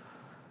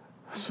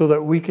so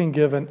that we can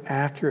give an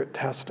accurate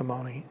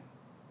testimony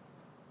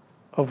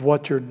of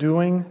what you're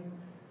doing,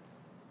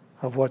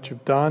 of what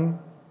you've done,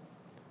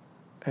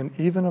 and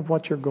even of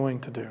what you're going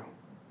to do.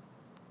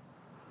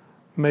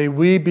 May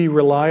we be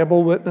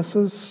reliable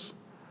witnesses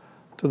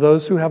to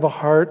those who have a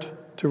heart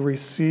to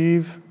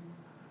receive,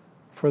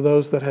 for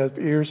those that have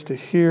ears to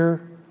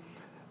hear,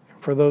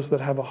 for those that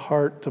have a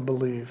heart to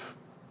believe.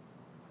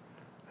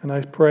 And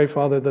I pray,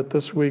 Father, that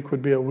this week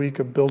would be a week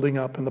of building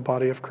up in the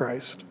body of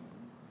Christ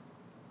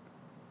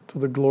to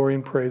the glory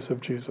and praise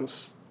of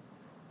Jesus.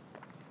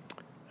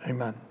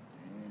 Amen.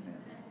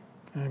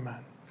 Amen.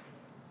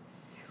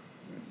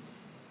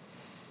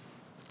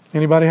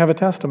 Anybody have a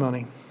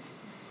testimony?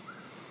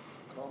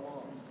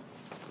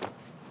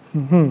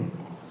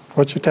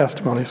 What's your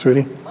testimony,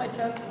 sweetie? My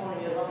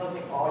testimony is I want to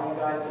thank all you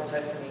guys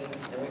that touched me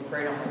and we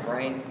prayed on my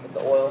brain with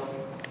the oil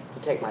to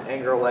take my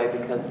anger away,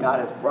 because God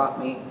has brought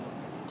me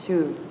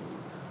to,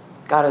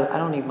 I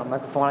don't need my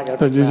microphone, I got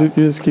to You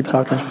just keep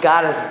talking.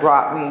 God has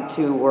brought me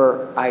to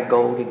where I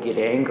go to get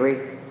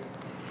angry,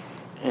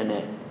 and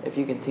if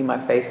you can see my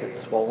face, it's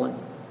swollen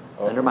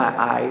under my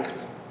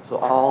eyes. So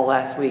all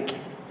last week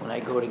when I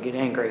go to get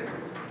angry,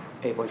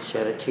 it would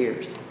shed a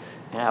tears,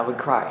 and I would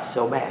cry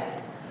so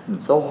bad,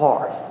 so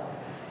hard,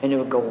 and it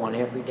would go on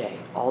every day,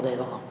 all day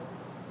long.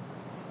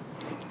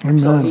 Amen.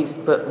 So he's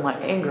put my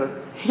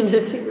anger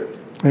into tears.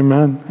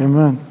 Amen.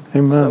 Amen.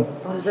 Amen.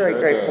 So I'm very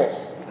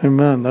grateful.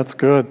 Amen. That's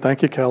good.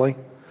 Thank you, Kelly.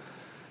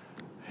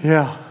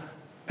 Yeah.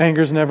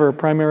 Anger's never a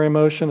primary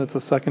emotion. It's a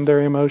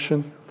secondary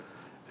emotion.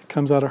 It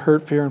comes out of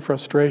hurt, fear, and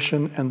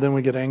frustration, and then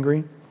we get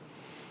angry.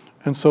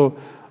 And so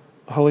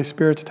the Holy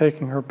Spirit's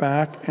taking her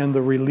back, and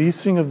the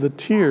releasing of the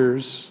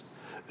tears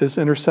is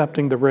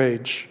intercepting the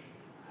rage.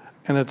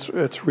 And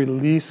it's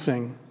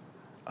releasing.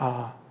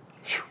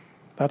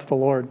 That's the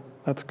Lord.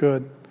 That's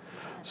good.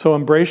 So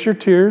embrace your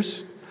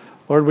tears.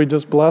 Lord, we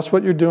just bless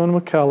what you're doing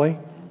with Kelly.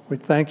 We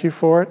thank you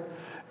for it.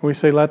 And we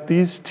say, let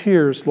these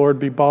tears, Lord,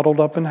 be bottled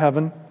up in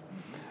heaven.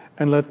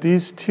 And let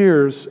these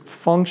tears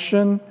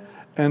function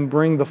and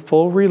bring the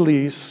full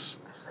release,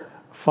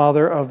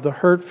 Father, of the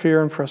hurt,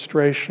 fear, and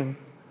frustration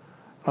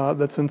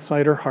that's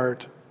inside her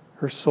heart,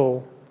 her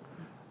soul.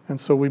 And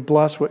so we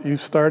bless what you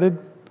started,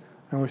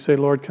 and we say,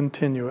 Lord,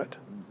 continue it.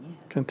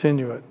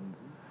 Continue it.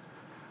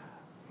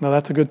 Now,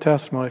 that's a good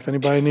testimony. If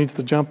anybody needs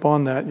to jump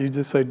on that, you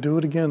just say, do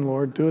it again,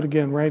 Lord. Do it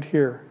again right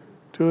here.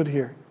 Do it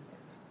here.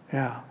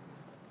 Yeah.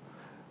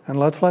 And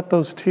let's let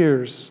those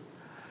tears,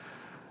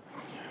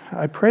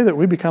 I pray that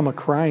we become a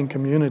crying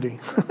community.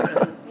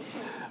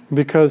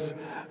 Because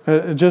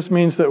it just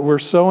means that we're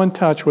so in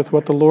touch with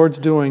what the Lord's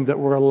doing that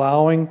we're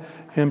allowing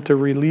Him to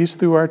release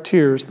through our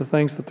tears the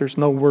things that there's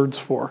no words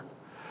for.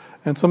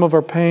 And some of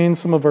our pain,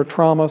 some of our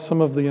trauma,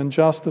 some of the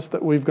injustice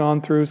that we've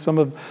gone through, some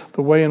of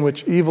the way in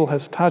which evil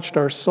has touched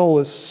our soul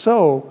is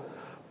so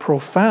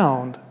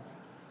profound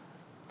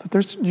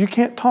that you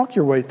can't talk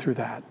your way through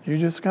that. You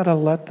just got to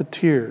let the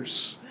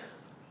tears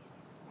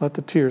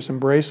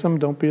embrace them.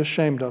 Don't be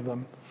ashamed of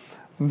them.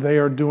 They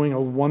are doing a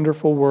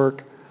wonderful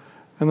work.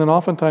 And then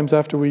oftentimes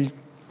after we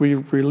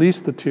release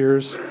the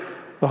tears,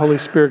 the Holy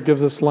Spirit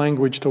gives us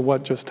language to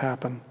what just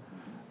happened.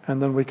 And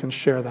then we can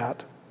share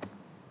that,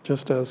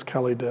 just as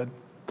Kelly did.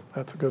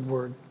 That's a good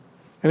word.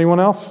 Anyone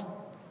else?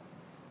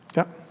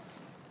 Yeah.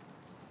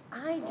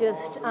 I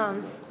just,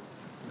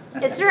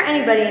 is there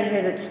anybody in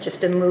here that's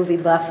just a movie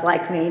buff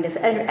like me? Does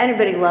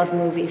anybody love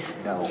movies?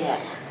 No. Yeah.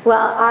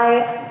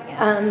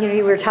 Well,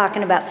 you were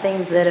talking about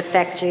things that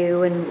affect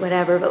you and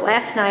whatever, but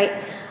last night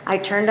I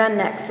turned on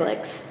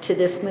Netflix to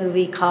this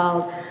movie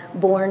called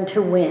Born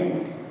to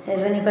Win.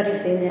 Has anybody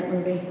seen that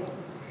movie?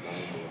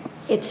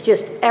 It's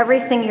just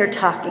everything you're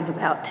talking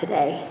about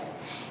today.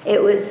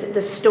 It was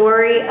the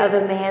story of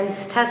a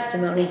man's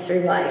testimony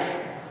through life.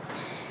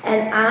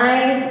 And I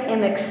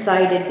am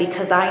excited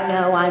because I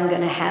know I'm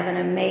going to have an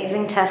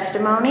amazing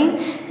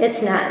testimony.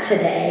 It's not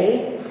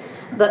today,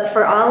 but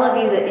for all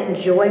of you that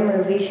enjoy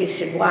movies, you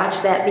should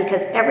watch that,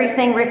 because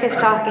everything Rick is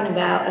talking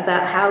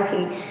about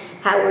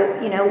how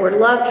we're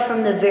loved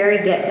from the very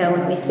get-go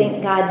and we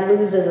think God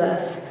loses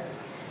us.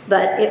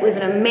 But it was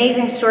an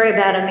amazing story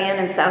about a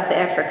man in South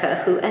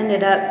Africa who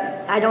ended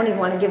up, I don't even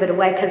want to give it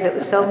away because it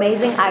was so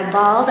amazing. I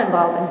bawled and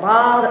bawled and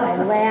bawled.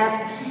 I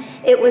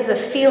laughed. It was a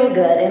feel-good.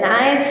 And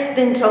I've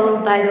been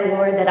told by the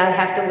Lord that I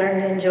have to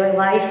learn to enjoy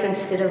life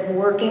instead of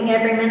working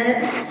every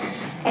minute.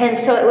 And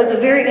so it was a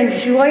very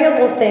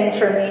enjoyable thing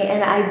for me.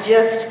 And I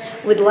just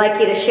would like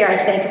you to share,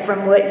 I think,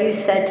 from what you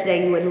said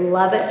today, you would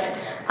love it.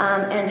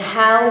 And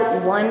how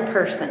one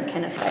person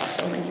can affect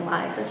so many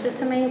lives. It's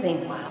just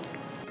amazing. Wow.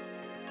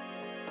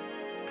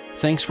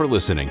 Thanks for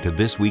listening to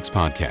this week's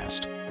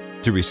podcast.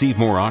 To receive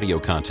more audio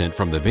content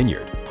from the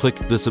Vineyard,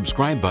 click the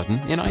subscribe button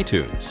in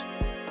iTunes.